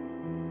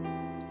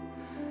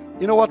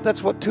 You know what?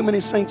 That's what too many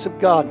saints of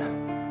God,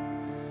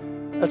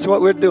 that's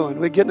what we're doing.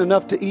 We're getting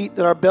enough to eat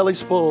that our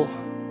belly's full,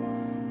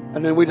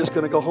 and then we're just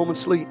going to go home and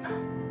sleep.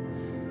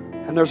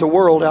 And there's a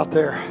world out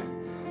there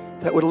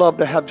that would love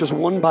to have just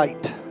one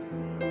bite.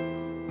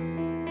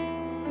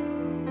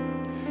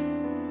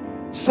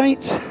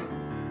 Saints,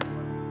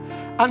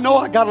 I know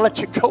I got to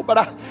let you go, but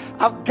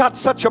I've got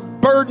such a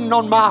burden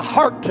on my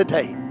heart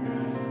today.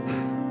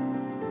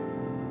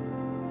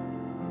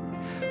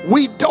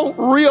 We don't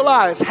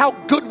realize how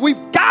good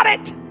we've got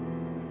it.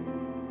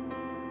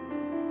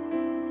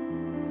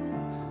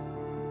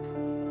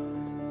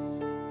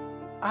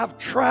 I've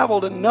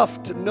traveled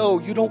enough to know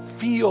you don't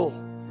feel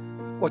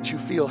what you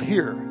feel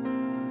here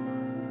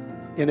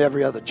in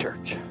every other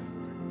church.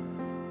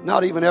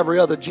 Not even every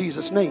other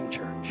Jesus name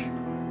church.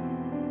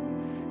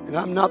 And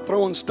I'm not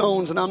throwing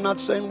stones, and I'm not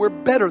saying we're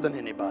better than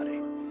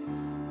anybody.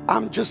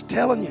 I'm just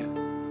telling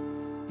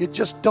you, you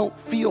just don't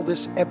feel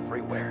this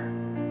everywhere.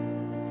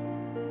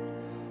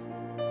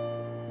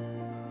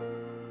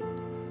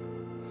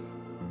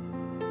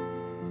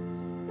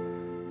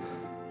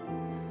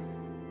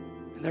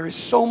 And there is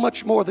so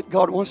much more that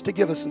God wants to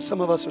give us, and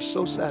some of us are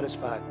so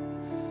satisfied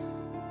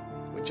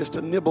with just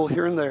a nibble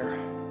here and there.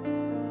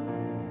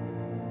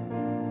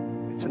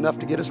 It's enough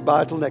to get us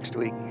by till next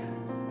week.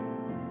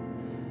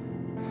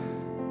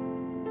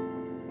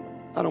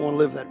 I don't want to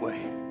live that way.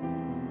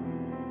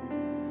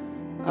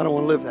 I don't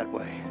want to live that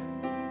way.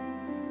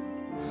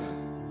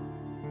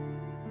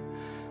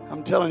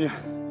 I'm telling you,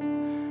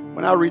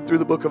 when I read through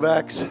the book of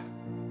Acts,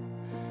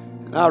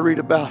 and I read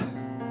about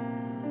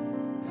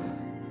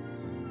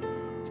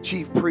the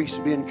chief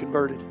priest being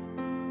converted,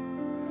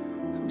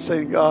 I'm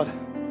saying, God,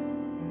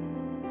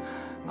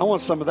 I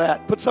want some of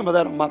that. Put some of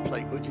that on my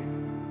plate, would you?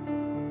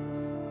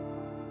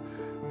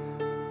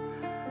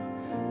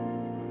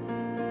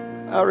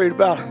 I read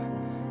about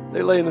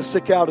they laying the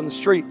sick out in the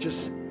street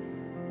just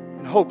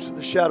in hopes that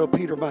the shadow of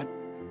Peter might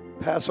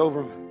pass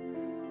over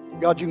them.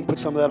 God, you can put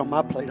some of that on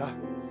my plate.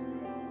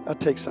 I'll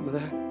take some of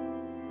that.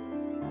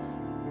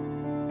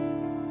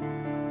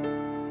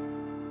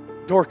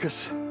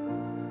 Dorcas,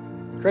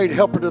 great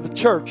helper to the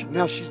church, and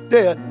now she's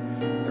dead.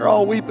 They're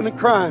all weeping and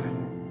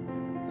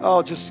crying.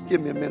 Oh, just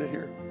give me a minute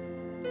here.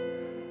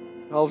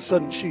 And all of a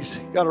sudden, she's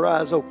got her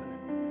eyes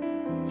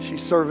open.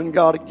 She's serving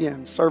God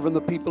again, serving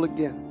the people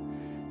again.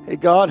 Hey,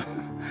 God,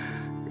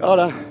 you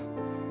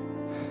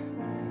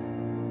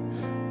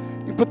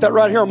can put that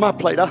right here on my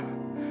plate.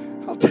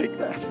 I'll take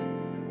that.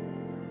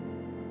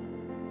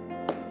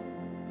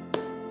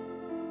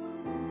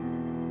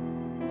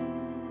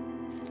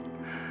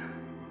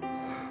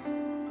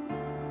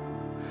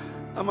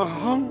 I'm a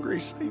hungry,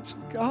 saints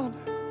of God.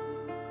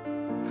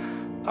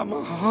 I'm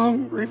a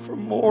hungry for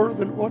more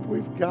than what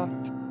we've got.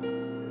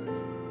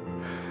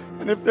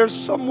 And if there's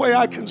some way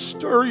I can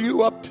stir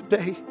you up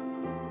today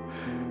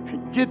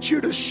and get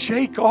you to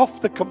shake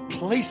off the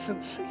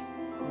complacency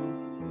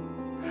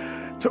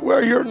to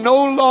where you're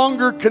no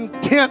longer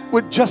content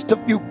with just a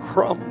few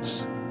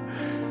crumbs,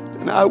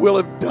 then I will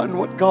have done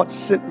what God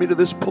sent me to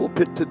this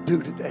pulpit to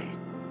do today.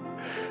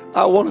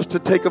 I want us to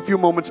take a few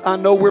moments. I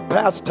know we're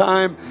past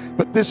time,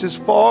 but this is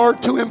far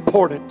too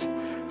important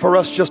for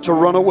us just to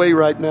run away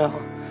right now.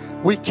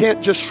 We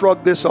can't just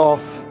shrug this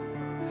off.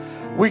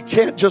 We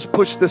can't just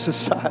push this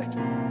aside.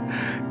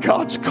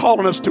 God's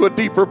calling us to a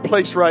deeper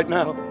place right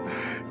now.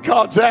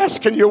 God's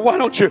asking you, why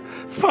don't you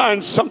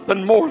find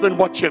something more than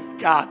what you've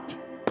got?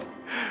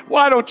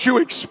 Why don't you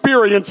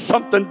experience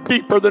something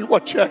deeper than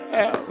what you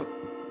have?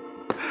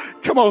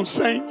 Come on,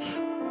 saints.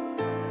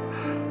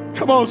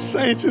 Come on,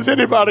 saints. Is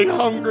anybody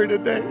hungry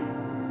today?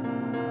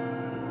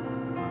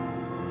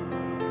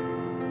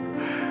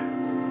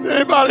 Is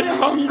anybody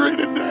hungry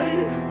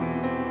today?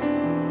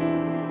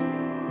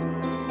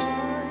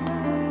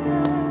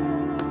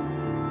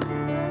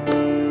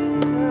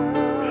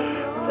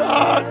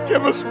 God,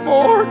 give us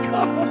more,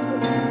 God.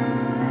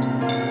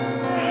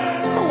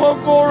 I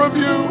want more of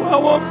you. I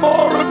want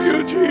more of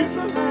you,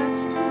 Jesus.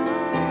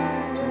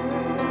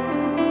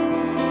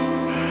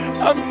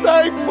 I'm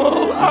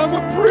thankful. I'm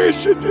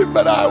appreciative,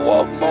 but I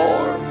want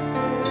more.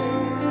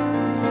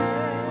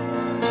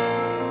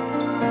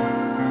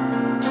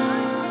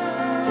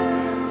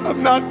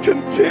 I'm not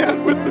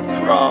content with the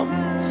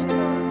crumbs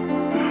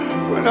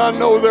when I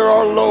know there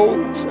are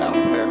loaves out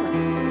there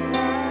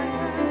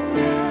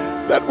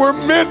that were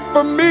meant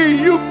for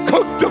me. You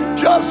cooked them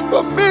just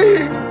for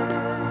me.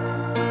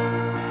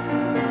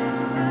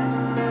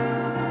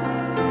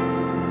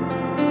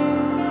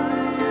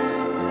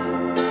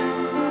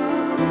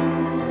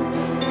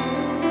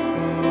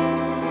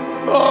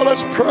 Oh,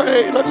 let's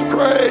pray, let's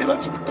pray,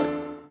 let's pray.